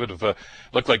 wasn't it, David?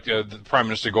 Looked like the Prime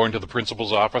Minister going to the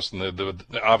principal's office, and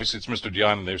obviously it's Mr.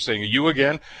 Dion, and they're saying, "You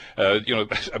again?"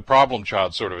 A problem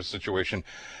child sort of a situation.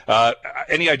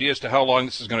 Any idea as to how long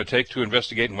this is going to take to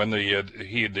investigate, and when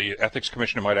the Ethics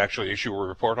Commissioner might actually issue a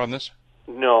report on this?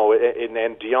 No,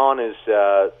 and Dion is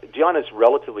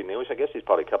relatively new. I guess he's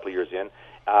probably a couple of years in.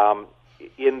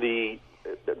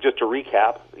 Just to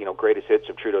recap, greatest hits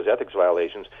of Trudeau's ethics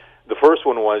violations. The first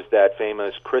one was that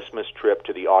famous Christmas trip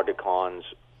to the Aga Khan's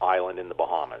island in the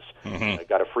Bahamas.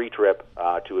 Got a free trip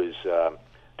to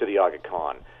the Aga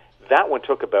Khan. That one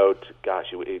took about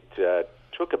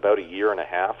took about a year and a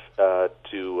half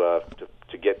to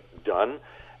get done.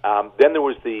 Then there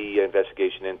was the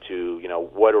investigation into,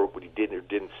 what he did or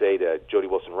didn't say to Jody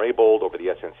Wilson-Raybould over the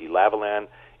SNC-Lavalin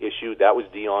issue. That was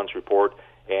Dion's report,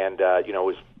 and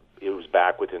it was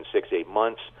back within 6-8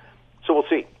 months. So we'll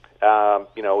see.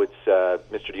 It's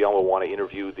Mr. Dion will want to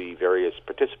interview the various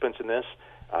participants in this.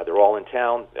 They're all in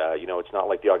town. It's not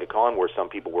like the Aga Khan where some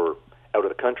people were out of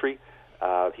the country.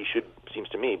 He should, seems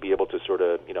to me, be able to sort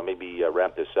of, maybe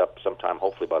wrap this up sometime,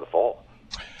 hopefully by the fall.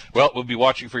 Well, we'll be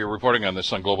watching for your reporting on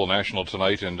this on Global National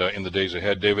tonight and in the days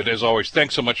ahead. David, as always,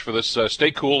 thanks so much for this.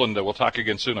 Stay cool, and we'll talk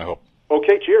again soon, I hope.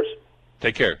 Okay, cheers.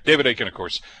 Take care. David Akin, of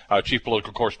course, Chief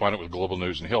Political Correspondent with Global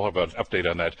News, and he'll have an update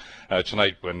on that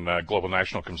tonight when Global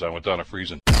National comes on with Donna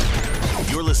Friesen.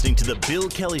 You're listening to the Bill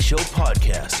Kelly Show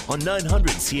podcast on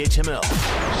 900 CHML.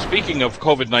 Speaking of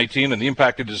COVID-19 and the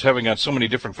impact it is having on so many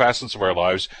different facets of our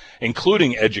lives,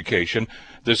 including education,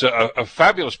 there's a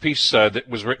fabulous piece that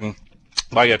was written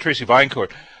by Tracy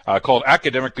Vaillancourt called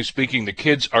Academically Speaking, the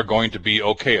Kids Are Going to Be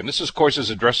Okay. And this, of course, is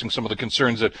addressing some of the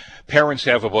concerns that parents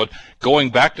have about going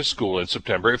back to school in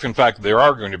September, if in fact they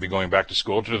are going to be going back to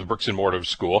school, to the bricks and mortar of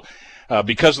school.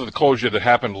 Because of the closure that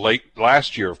happened late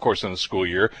last year, of course, in the school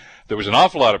year, there was an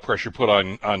awful lot of pressure put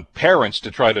on parents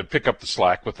to try to pick up the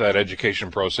slack with that education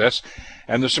process.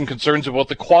 And there's some concerns about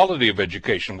the quality of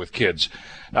education with kids.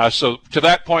 So to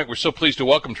that point, we're so pleased to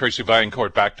welcome Tracy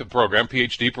Vaillancourt back to the program,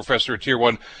 PhD, Professor at Tier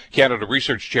 1 Canada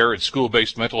Research Chair in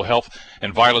School-Based Mental Health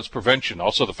and Violence Prevention,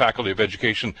 also the Faculty of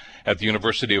Education at the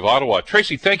University of Ottawa.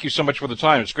 Tracy, thank you so much for the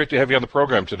time. It's great to have you on the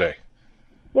program today.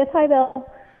 Yes, hi, Bill.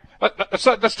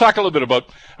 Let's talk a little bit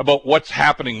about what's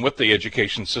happening with the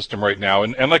education system right now.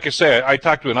 And like I say, I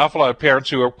talked to an awful lot of parents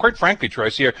who are, quite frankly,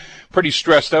 Tracy, are pretty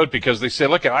stressed out because they say,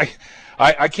 look,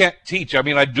 I can't teach. I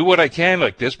mean, I do what I can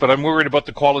like this, but I'm worried about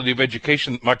the quality of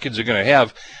education my kids are going to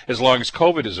have as long as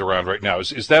COVID is around right now.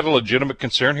 Is that a legitimate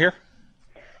concern here?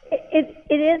 It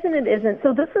is and it isn't.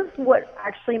 So this is what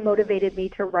actually motivated me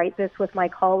to write this with my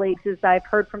colleagues, is I've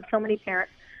heard from so many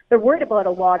parents, they're worried about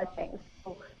a lot of things.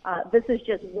 This is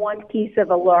just one piece of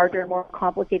a larger, more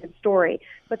complicated story.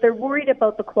 But they're worried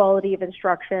about the quality of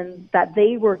instruction that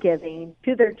they were giving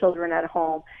to their children at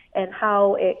home and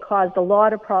how it caused a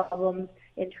lot of problems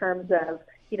in terms of,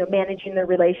 managing their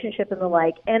relationship and the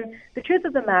like. And the truth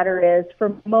of the matter is,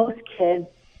 for most kids,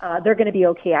 they're going to be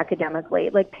okay academically.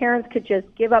 Like, parents could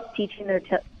just give up teaching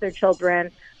their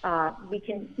children. We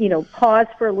can, pause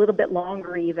for a little bit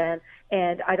longer even.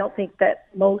 And I don't think that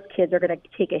most kids are going to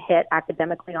take a hit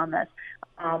academically on this.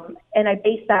 And I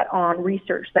base that on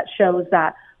research that shows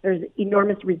that there's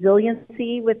enormous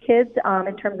resiliency with kids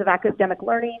in terms of academic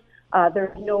learning.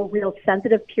 There's no real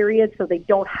sensitive period, so they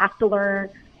don't have to learn,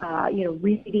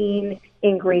 reading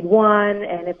in grade 1.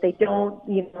 And if they don't,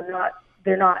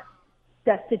 they're not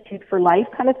destitute for life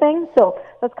kind of thing. So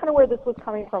that's kind of where this was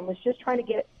coming from, was just trying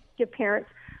to give parents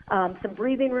some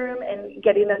breathing room and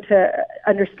getting them to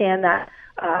understand that,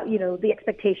 the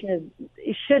expectation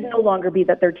it should no longer be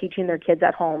that they're teaching their kids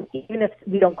at home, even if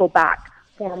we don't go back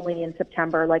formally in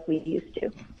September like we used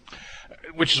to.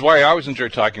 Which is why I always enjoy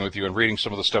talking with you and reading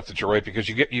some of the stuff that you write, because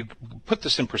you put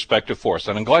this in perspective for us.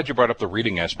 And I'm glad you brought up the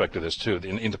reading aspect of this too.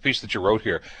 In the piece that you wrote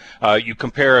here, you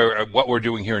compare what we're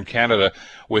doing here in Canada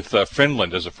with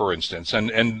Finland, as a for instance,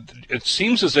 and it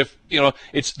seems as if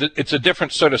it's a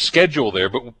different sort of schedule there,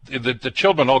 but the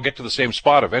children all get to the same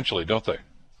spot eventually, don't they?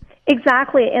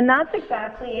 Exactly, and that's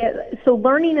exactly it. So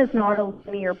learning is not a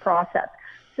linear process.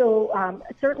 So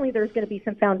certainly there's going to be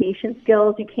some foundation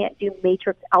skills. You can't do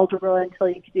matrix algebra until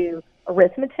you can do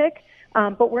arithmetic,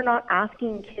 but we're not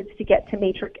asking kids to get to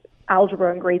matrix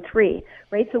algebra in grade 3,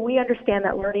 right? So we understand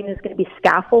that learning is going to be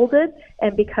scaffolded,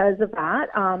 and because of that,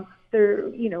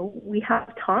 we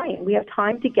have time. We have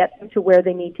time to get them to where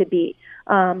they need to be.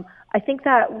 I think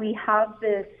that we have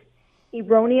this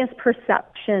erroneous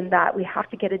perception that we have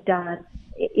to get it done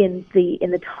in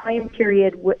the time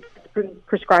period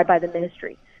prescribed by the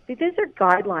ministry. These are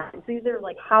guidelines. These are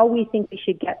like how we think we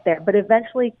should get there. But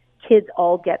eventually, kids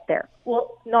all get there.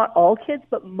 Well, not all kids,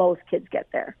 but most kids get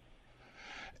there.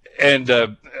 And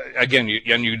again,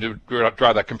 you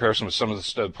draw that comparison with some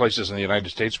of the places in the United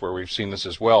States where we've seen this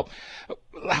as well.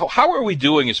 How are we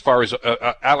doing as far as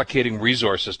allocating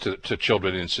resources to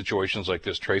children in situations like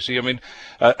this, Tracy? I mean,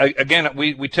 again,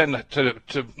 we tend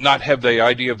to not have the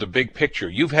idea of the big picture.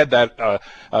 You've had that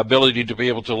ability to be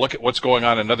able to look at what's going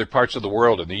on in other parts of the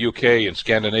world, in the UK and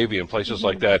Scandinavia and places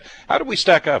like that. How do we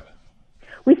stack up?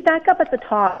 We stack up at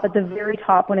the very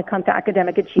top when it comes to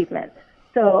academic achievement.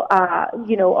 So,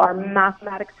 our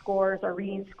mathematics scores, our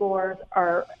reading scores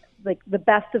are like the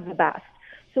best of the best.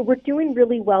 So we're doing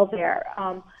really well there.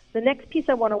 The next piece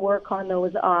I want to work on, though,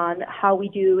 is on how we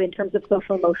do in terms of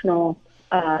social emotional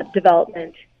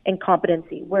development and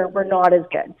competency, where we're not as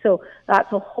good. So that's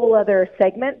a whole other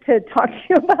segment to talk to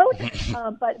you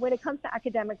about. But when it comes to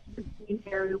academics, we're doing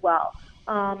very well.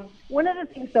 One of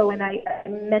the things, though, and I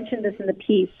mentioned this in the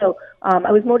piece, so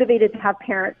I was motivated to have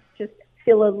parents just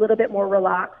feel a little bit more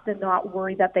relaxed and not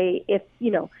worry that if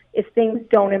things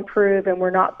don't improve and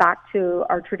we're not back to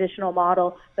our traditional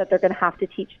model, that they're going to have to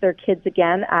teach their kids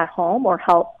again at home or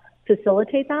help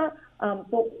facilitate that.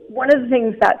 But one of the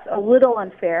things that's a little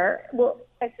unfair, well,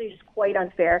 actually just quite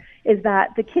unfair, is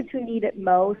that the kids who need it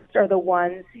most are the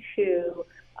ones who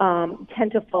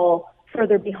tend to fall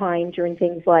further behind during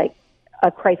things like a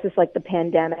crisis like the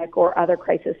pandemic or other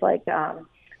crises like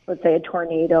let's say a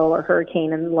tornado or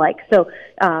hurricane and the like. So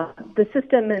the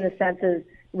system, in a sense, is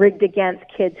rigged against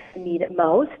kids who need it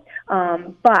most.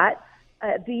 But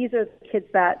these are the kids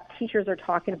that teachers are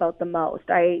talking about the most.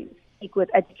 I speak with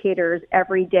educators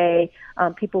every day,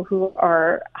 people who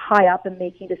are high up and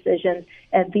making decisions,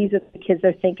 and these are the kids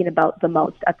they're thinking about the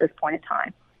most at this point in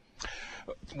time.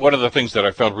 One of the things that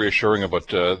I found reassuring about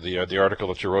the article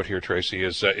that you wrote here, Tracy,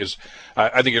 is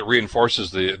I think it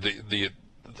reinforces the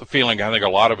feeling I think a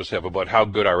lot of us have about how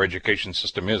good our education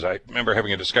system is. I remember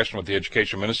having a discussion with the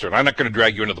education minister, and I'm not going to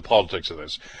drag you into the politics of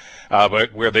this,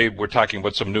 but where they were talking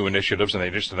about some new initiatives, and they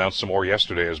just announced some more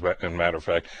yesterday, as a matter of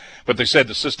fact. But they said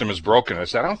the system is broken. I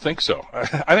said, I don't think so.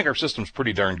 I think our system's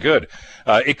pretty darn good.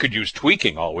 It could use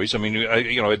tweaking always. I mean,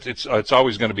 it's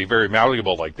always going to be very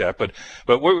malleable like that. But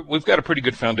we've got a pretty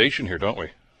good foundation here, don't we?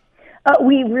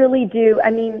 We really do. I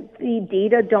mean, the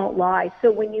data don't lie.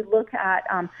 So when you look at,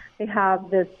 they have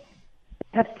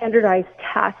standardized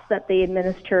tests that they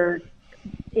administer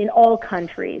in all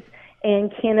countries,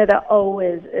 and Canada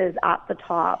always is at the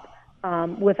top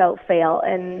without fail,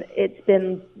 and it's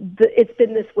been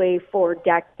this way for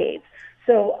decades.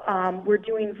 So we're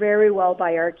doing very well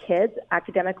by our kids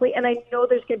academically, and I know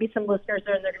there's going to be some listeners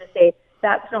there, and they're going to say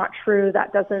that's not true.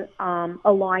 That doesn't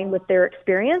align with their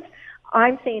experience.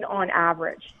 I'm saying on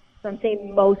average. So I'm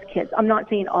saying most kids. I'm not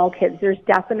saying all kids. There's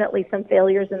definitely some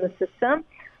failures in the system,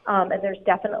 and there's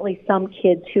definitely some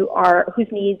kids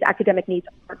whose academic needs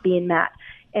aren't being met.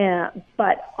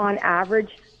 But on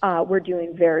average, we're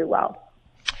doing very well.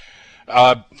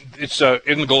 It's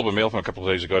in the Globe and Mail from a couple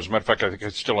of days ago. As a matter of fact, I think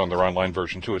it's still on their online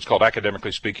version, too. It's called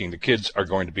Academically Speaking, The Kids Are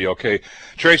Going to Be Okay.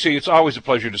 Tracy, it's always a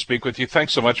pleasure to speak with you.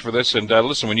 Thanks so much for this. And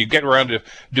listen, when you get around to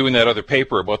doing that other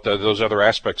paper about those other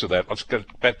aspects of that, let's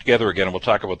get back together again and we'll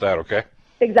talk about that, okay?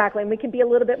 Exactly. And we can be a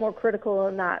little bit more critical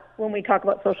on that when we talk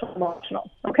about social emotional,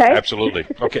 okay? Absolutely.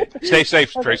 Okay. Stay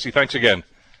safe, okay. Tracy. Thanks again.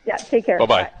 Yeah, take care.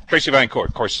 Bye-bye. Bye. Tracy Vancourt,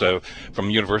 of course, from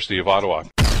the University of Ottawa.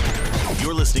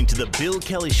 You're listening to the Bill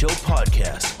Kelly Show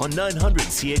podcast on 900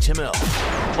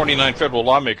 CHML. 29 federal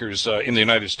lawmakers in the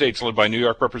United States, led by New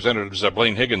York Representatives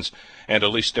Blaine Higgins and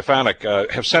Elise Stefanik,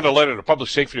 have sent a letter to Public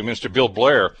Safety Minister Bill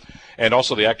Blair and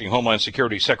also the acting Homeland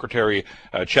Security Secretary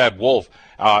Chad Wolf,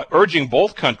 urging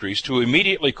both countries to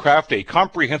immediately craft a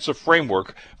comprehensive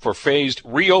framework for phased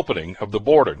reopening of the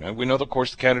border. Now, we know, of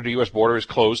course, the Canada-U.S. border is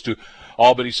closed to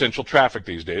all but essential traffic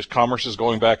these days. Commerce is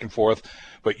going back and forth,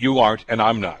 but you aren't and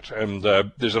I'm not. And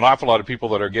there's an awful lot of people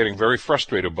that are getting very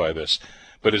frustrated by this.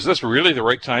 But is this really the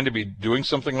right time to be doing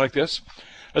something like this?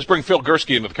 Let's bring Phil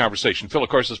Gursky into the conversation. Phil, of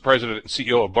course, is president and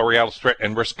CEO of Borealis Threat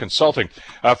and Risk Consulting.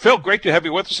 Phil, great to have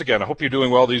you with us again. I hope you're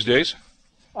doing well these days.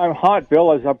 I'm hot,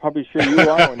 Bill, as I'm probably sure you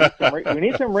are. We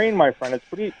need some rain, my friend. It's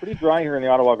pretty dry here in the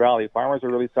Ottawa Valley. Farmers are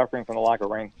really suffering from the lack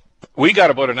of rain. We got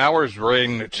about an hour's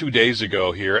rain 2 days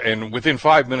ago here, and within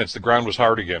 5 minutes, the ground was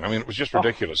hard again. I mean, it was just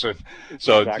ridiculous. So,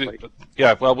 exactly.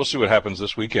 Yeah, well, we'll see what happens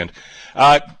this weekend.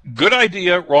 Good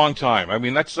idea, wrong time. I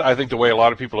mean, that's, I think, the way a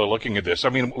lot of people are looking at this. I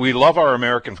mean, we love our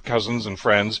American cousins and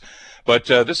friends, but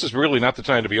this is really not the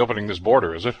time to be opening this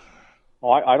border, is it?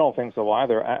 Well, I don't think so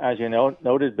either. As you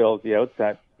noted, Bill, at the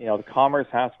outset, the commerce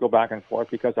has to go back and forth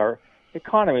because our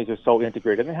economies are so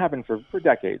integrated, and have been for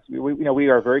decades. We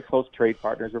are very close trade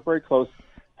partners. We're very close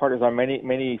partners on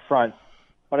many fronts.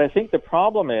 But I think the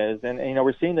problem is, and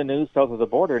we're seeing the news south of the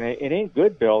border, and it ain't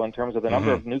good, Bill, in terms of the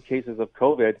number of new cases of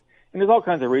COVID. And there's all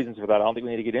kinds of reasons for that I don't think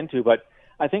we need to get into, but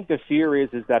I think the fear is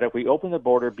that if we open the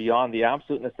border beyond the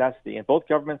absolute necessity, and both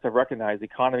governments have recognized the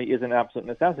economy is an absolute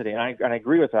necessity, and I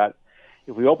agree with that.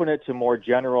 If we open it to more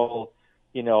general,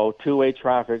 two-way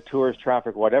traffic, tourist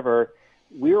traffic, whatever,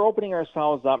 we're opening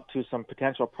ourselves up to some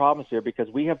potential problems here because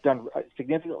we have done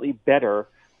significantly better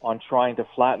on trying to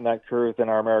flatten that curve than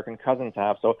our American cousins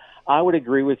have. So I would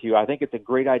agree with you. I think it's a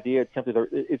great idea.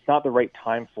 It's not the right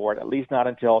time for it, at least not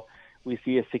until we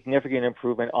see a significant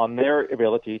improvement on their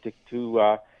ability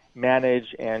to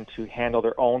manage and to handle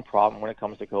their own problem when it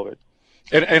comes to COVID.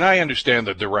 And I understand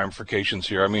that the ramifications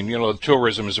here. I mean,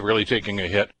 tourism is really taking a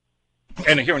hit.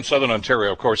 And here in southern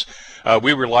Ontario, of course,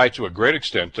 we rely to a great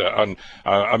extent on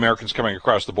Americans coming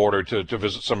across the border to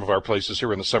visit some of our places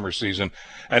here in the summer season.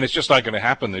 And it's just not going to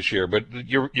happen this year. But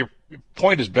your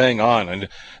point is bang on. And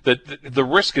the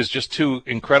risk is just too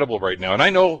incredible right now. And I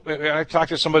know I talked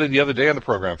to somebody the other day on the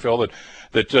program, Phil,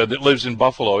 that lives in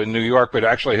Buffalo in New York, but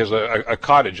actually has a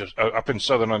cottage up in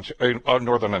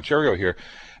northern Ontario here.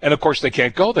 And, of course, they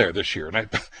can't go there this year.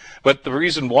 But the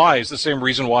reason why is the same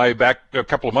reason why back a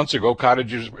couple of months ago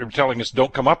cottages were telling us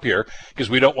don't come up here because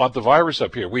we don't want the virus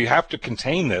up here. We have to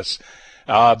contain this.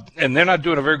 And they're not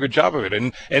doing a very good job of it.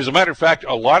 And as a matter of fact,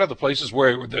 a lot of the places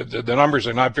where the numbers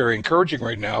are not very encouraging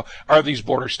right now are these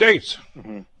border states.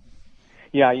 Mm-hmm.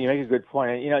 Yeah, you make a good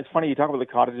point. And, it's funny you talk about the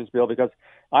cottages, Bill, because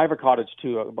I have a cottage,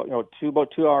 too, about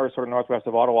 2 hours sort of northwest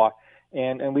of Ottawa.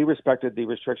 And we respected the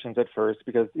restrictions at first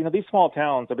because, these small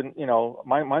towns have been,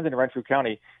 mine's in Renfrew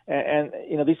County, and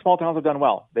these small towns have done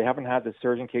well. They haven't had the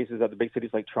surge in cases that the big cities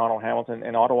like Toronto, Hamilton,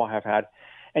 and Ottawa have had.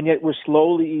 And yet we're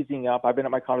slowly easing up. I've been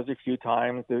at my cottage a few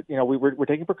times. We're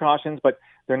taking precautions, but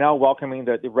they're now welcoming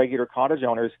the regular cottage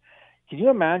owners. Can you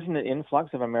imagine the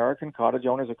influx of American cottage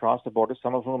owners across the border,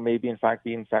 some of whom may be, in fact,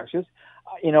 be infectious?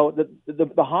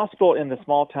 The hospital in the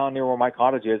small town near where my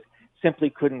cottage is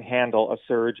simply couldn't handle a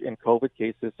surge in COVID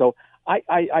cases. So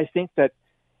I think that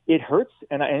it hurts.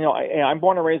 And I'm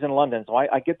born and raised in London, so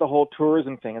I get the whole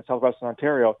tourism thing in southwestern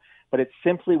Ontario. But it's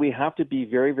simply we have to be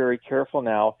very, very careful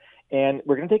now. And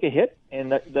we're going to take a hit,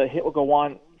 and the hit will go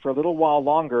on for a little while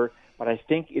longer. But I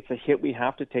think it's a hit we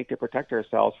have to take to protect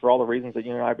ourselves for all the reasons that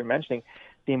you and I have been mentioning.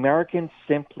 The Americans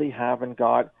simply haven't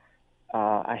got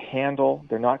a handle.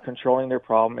 They're not controlling their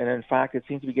problem. And in fact, it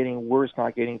seems to be getting worse,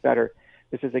 not getting better.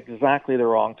 This is exactly the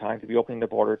wrong time to be opening the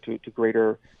border to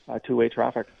greater two-way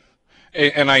traffic.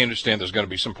 And I understand there's going to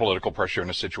be some political pressure in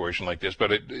a situation like this, but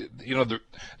the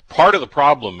part of the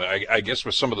problem, I guess,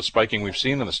 with some of the spiking we've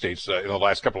seen in the States in the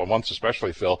last couple of months,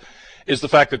 especially, Phil, is the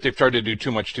fact that they've tried to do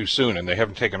too much too soon, and they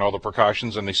haven't taken all the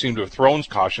precautions, and they seem to have thrown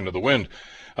caution to the wind.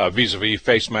 Vis-a-vis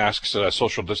face masks,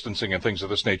 social distancing, and things of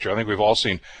this nature. I think we've all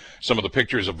seen some of the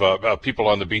pictures of people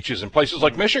on the beaches in places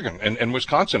like Michigan and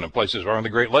Wisconsin and places around the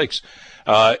Great Lakes.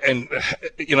 I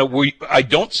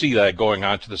don't see that going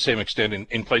on to the same extent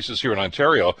in places here in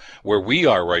Ontario where we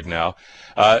are right now.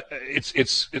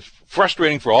 It's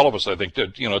frustrating for all of us, I think,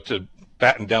 to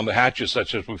batten down the hatches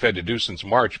such as we've had to do since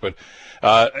March, but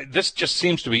this just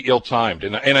seems to be ill-timed.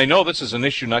 And I know this is an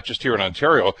issue not just here in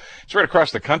Ontario, it's right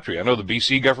across the country. I know the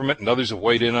BC government and others have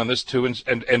weighed in on this too,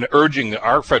 and urging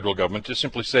our federal government to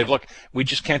simply say, look, we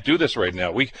just can't do this right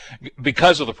now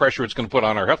because of the pressure it's going to put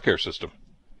on our healthcare system.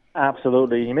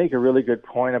 Absolutely. You make a really good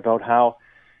point about how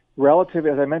Relatively,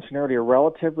 as I mentioned earlier,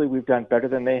 relatively we've done better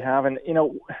than they have. And,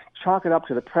 chalk it up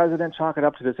to the president, chalk it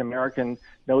up to this American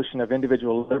notion of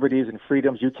individual liberties and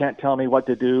freedoms. You can't tell me what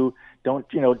to do. Don't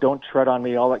tread on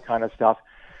me, all that kind of stuff.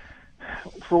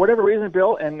 For whatever reason,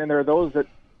 Bill, and there are those that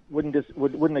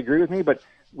wouldn't agree with me, but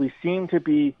we seem to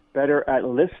be better at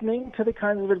listening to the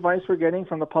kinds of advice we're getting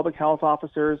from the public health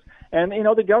officers. And,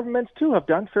 the governments, too, have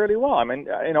done fairly well. I mean,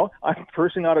 I'm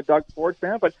personally not a Doug Ford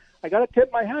fan, but I got to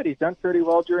tip my hat. He's done fairly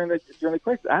well during the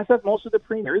crisis, as have most of the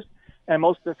premiers and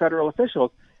most of the federal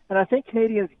officials. And I think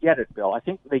Canadians get it, Bill. I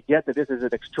think they get that this is an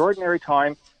extraordinary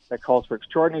time that calls for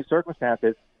extraordinary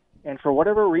circumstances. And for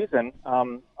whatever reason,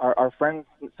 our friends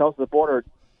south of the border,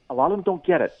 a lot of them don't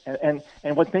get it. And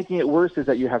what's making it worse is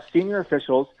that you have senior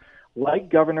officials like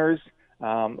governors,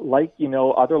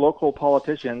 other local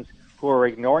politicians who are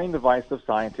ignoring the advice of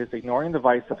scientists, ignoring the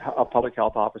advice of public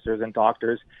health officers and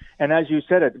doctors. And as you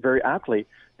said it very aptly,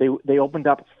 they opened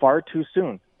up far too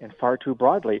soon and far too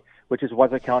broadly, which is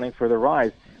what's accounting for the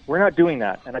rise. We're not doing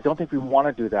that, and I don't think we want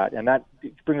to do that. And that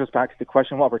brings us back to the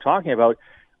question of what we're talking about.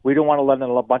 We don't want to let in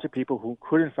a bunch of people who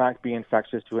could, in fact, be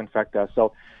infectious to infect us.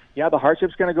 So, yeah, the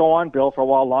hardship's going to go on, Bill, for a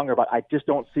while longer, but I just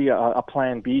don't see a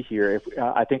plan B here.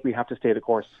 I think we have to stay the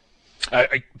course.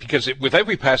 Because with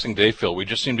every passing day, Phil, we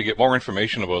just seem to get more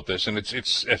information about this, and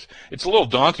it's a little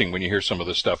daunting when you hear some of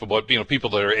this stuff about people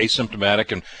that are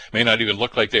asymptomatic and may not even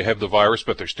look like they have the virus,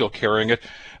 but they're still carrying it.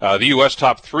 The U.S.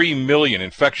 topped 3 million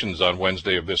infections on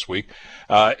Wednesday of this week,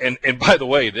 and by the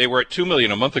way, they were at 2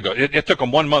 million a month ago. It took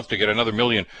them 1 month to get another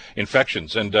million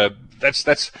infections, and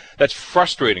that's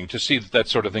frustrating to see that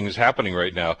sort of thing is happening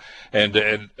right now.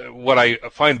 And what I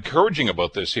find encouraging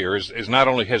about this here is not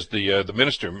only has the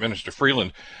Minister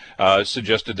Freeland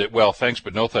suggested that, well, thanks,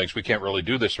 but no thanks, we can't really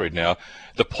do this right now.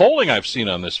 The polling I've seen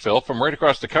on this, Phil, from right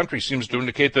across the country seems to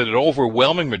indicate that an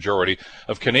overwhelming majority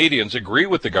of Canadians agree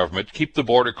with the government to keep the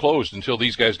border closed until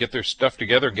these guys get their stuff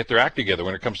together and get their act together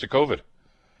when it comes to COVID.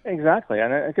 Exactly.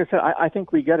 And like I said, I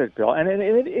think we get it, Bill. And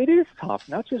it is tough,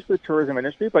 not just for the tourism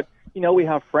industry, but, we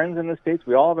have friends in the States.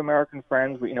 We all have American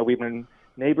friends. We've been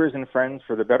neighbors and friends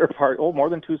for the better part, more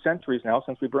than 2 centuries now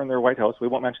since we burned their White House. We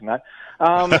won't mention that.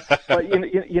 But,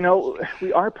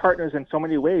 we are partners in so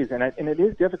many ways. And it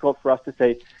is difficult for us to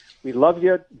say, we love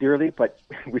you dearly, but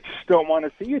we just don't want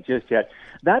to see you just yet.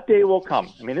 That day will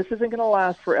come. I mean, this isn't going to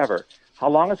last forever. How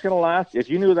long it's going to last? If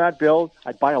you knew that, Bill,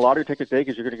 I'd buy a lottery ticket today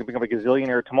because you're going to become a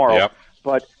gazillionaire tomorrow. Yep.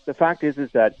 But the fact is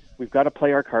that we've got to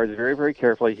play our cards very, very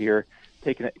carefully here,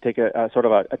 take a sort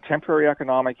of a temporary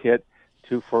economic hit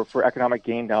for economic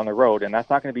gain down the road, and that's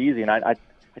not going to be easy. And I'd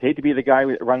hate to be the guy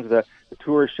who runs the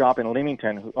tourist shop in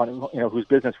Leamington, whose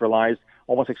business relies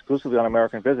almost exclusively on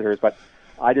American visitors, but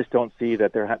I just don't see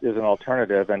that there's an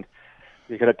alternative. And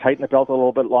you got to tighten the belt a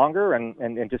little bit longer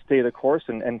and just stay the course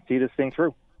and see this thing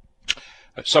through.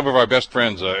 Some of our best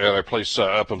friends at our place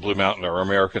up in Blue Mountain are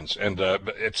Americans, and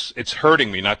it's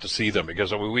hurting me not to see them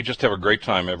because we just have a great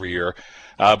time every year.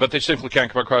 But they simply can't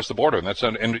come across the border,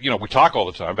 and we talk all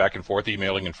the time, back and forth,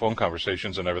 emailing and phone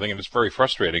conversations and everything, and it's very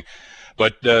frustrating.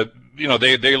 But they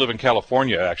live in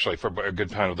California actually for a good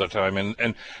time of the time,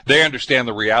 and they understand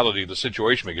the reality of the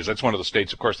situation because that's one of the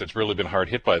states, of course, that's really been hard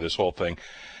hit by this whole thing.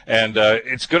 And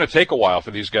it's going to take a while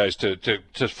for these guys to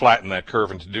flatten that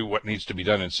curve and to do what needs to be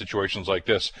done in situations like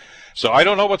this. So I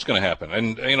don't know what's going to happen.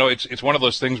 And, it's one of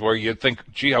those things where you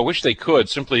think, gee, I wish they could,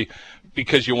 simply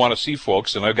because you want to see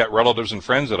folks. And I've got relatives and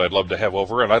friends that I'd love to have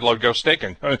over, and I'd love to go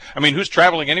staking. I mean, who's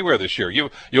traveling anywhere this year?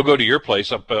 You'll go to your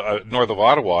place up north of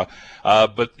Ottawa.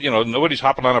 But, nobody's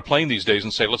hopping on a plane these days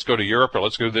and say, let's go to Europe or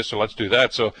let's do this or let's do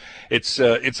that. So it's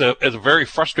a very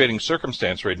frustrating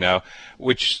circumstance right now,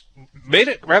 which made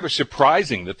it rather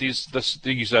surprising that these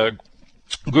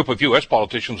group of U.S.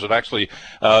 politicians would actually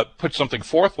put something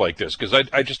forth like this, because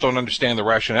I just don't understand the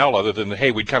rationale other than,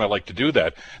 hey, we'd kind of like to do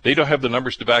that. They don't have the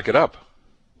numbers to back it up.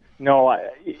 No,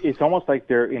 it's almost like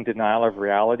they're in denial of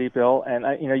reality, Bill. And,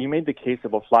 you made the case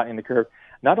about flattening the curve.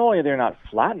 Not only are they not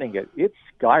flattening it, it's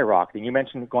skyrocketing. You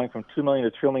mentioned going from 2 million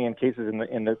to 3 million cases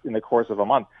in the course of a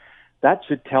month. That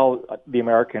should tell the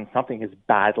Americans something is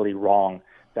badly wrong,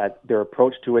 that their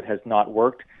approach to it has not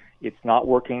worked. It's not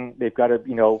working. They've got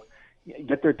to,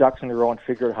 get their ducks in a row and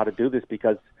figure out how to do this,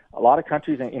 because a lot of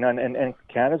countries, and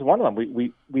Canada's one of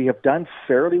them, we have done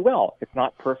fairly well. It's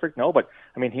not perfect, no, but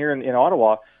I mean, here in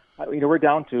Ottawa, we're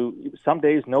down to some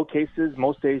days no cases,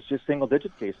 most days just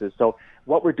single-digit cases. So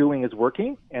what we're doing is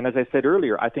working, and as I said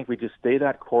earlier, I think we just stay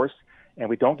that course and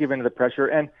we don't give in to the pressure.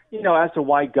 And as to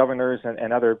why governors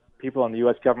and other people in the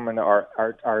U.S. government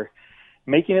are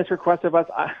making this request of us,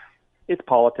 it's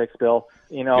politics, Bill.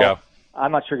 Yeah.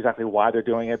 I'm not sure exactly why they're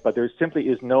doing it, but there simply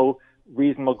is no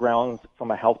reasonable grounds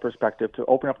from a health perspective to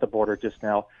open up the border just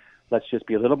now. Let's just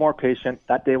be a little more patient.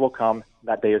 That day will come.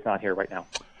 That day is not here right now.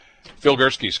 Phil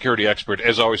Gurski, security expert.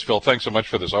 As always, Phil, thanks so much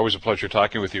for this. Always a pleasure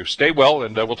talking with you. Stay well,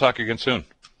 and we'll talk again soon.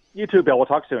 You too, Bill. We'll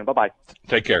talk soon. Bye-bye.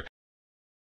 Take care.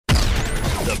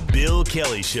 The Bill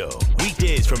Kelly Show,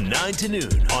 weekdays from 9 to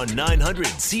noon on 900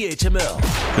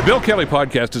 CHML. The Bill Kelly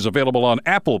Podcast is available on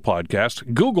Apple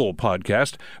Podcast, Google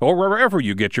Podcast, or wherever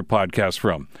you get your podcasts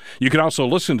from. You can also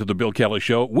listen to The Bill Kelly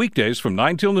Show weekdays from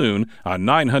 9 till noon on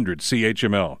 900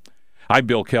 CHML. I'm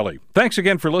Bill Kelly. Thanks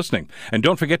again for listening. And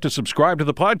don't forget to subscribe to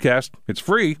the podcast. It's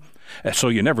free, so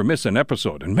you never miss an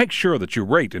episode. And make sure that you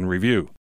rate and review.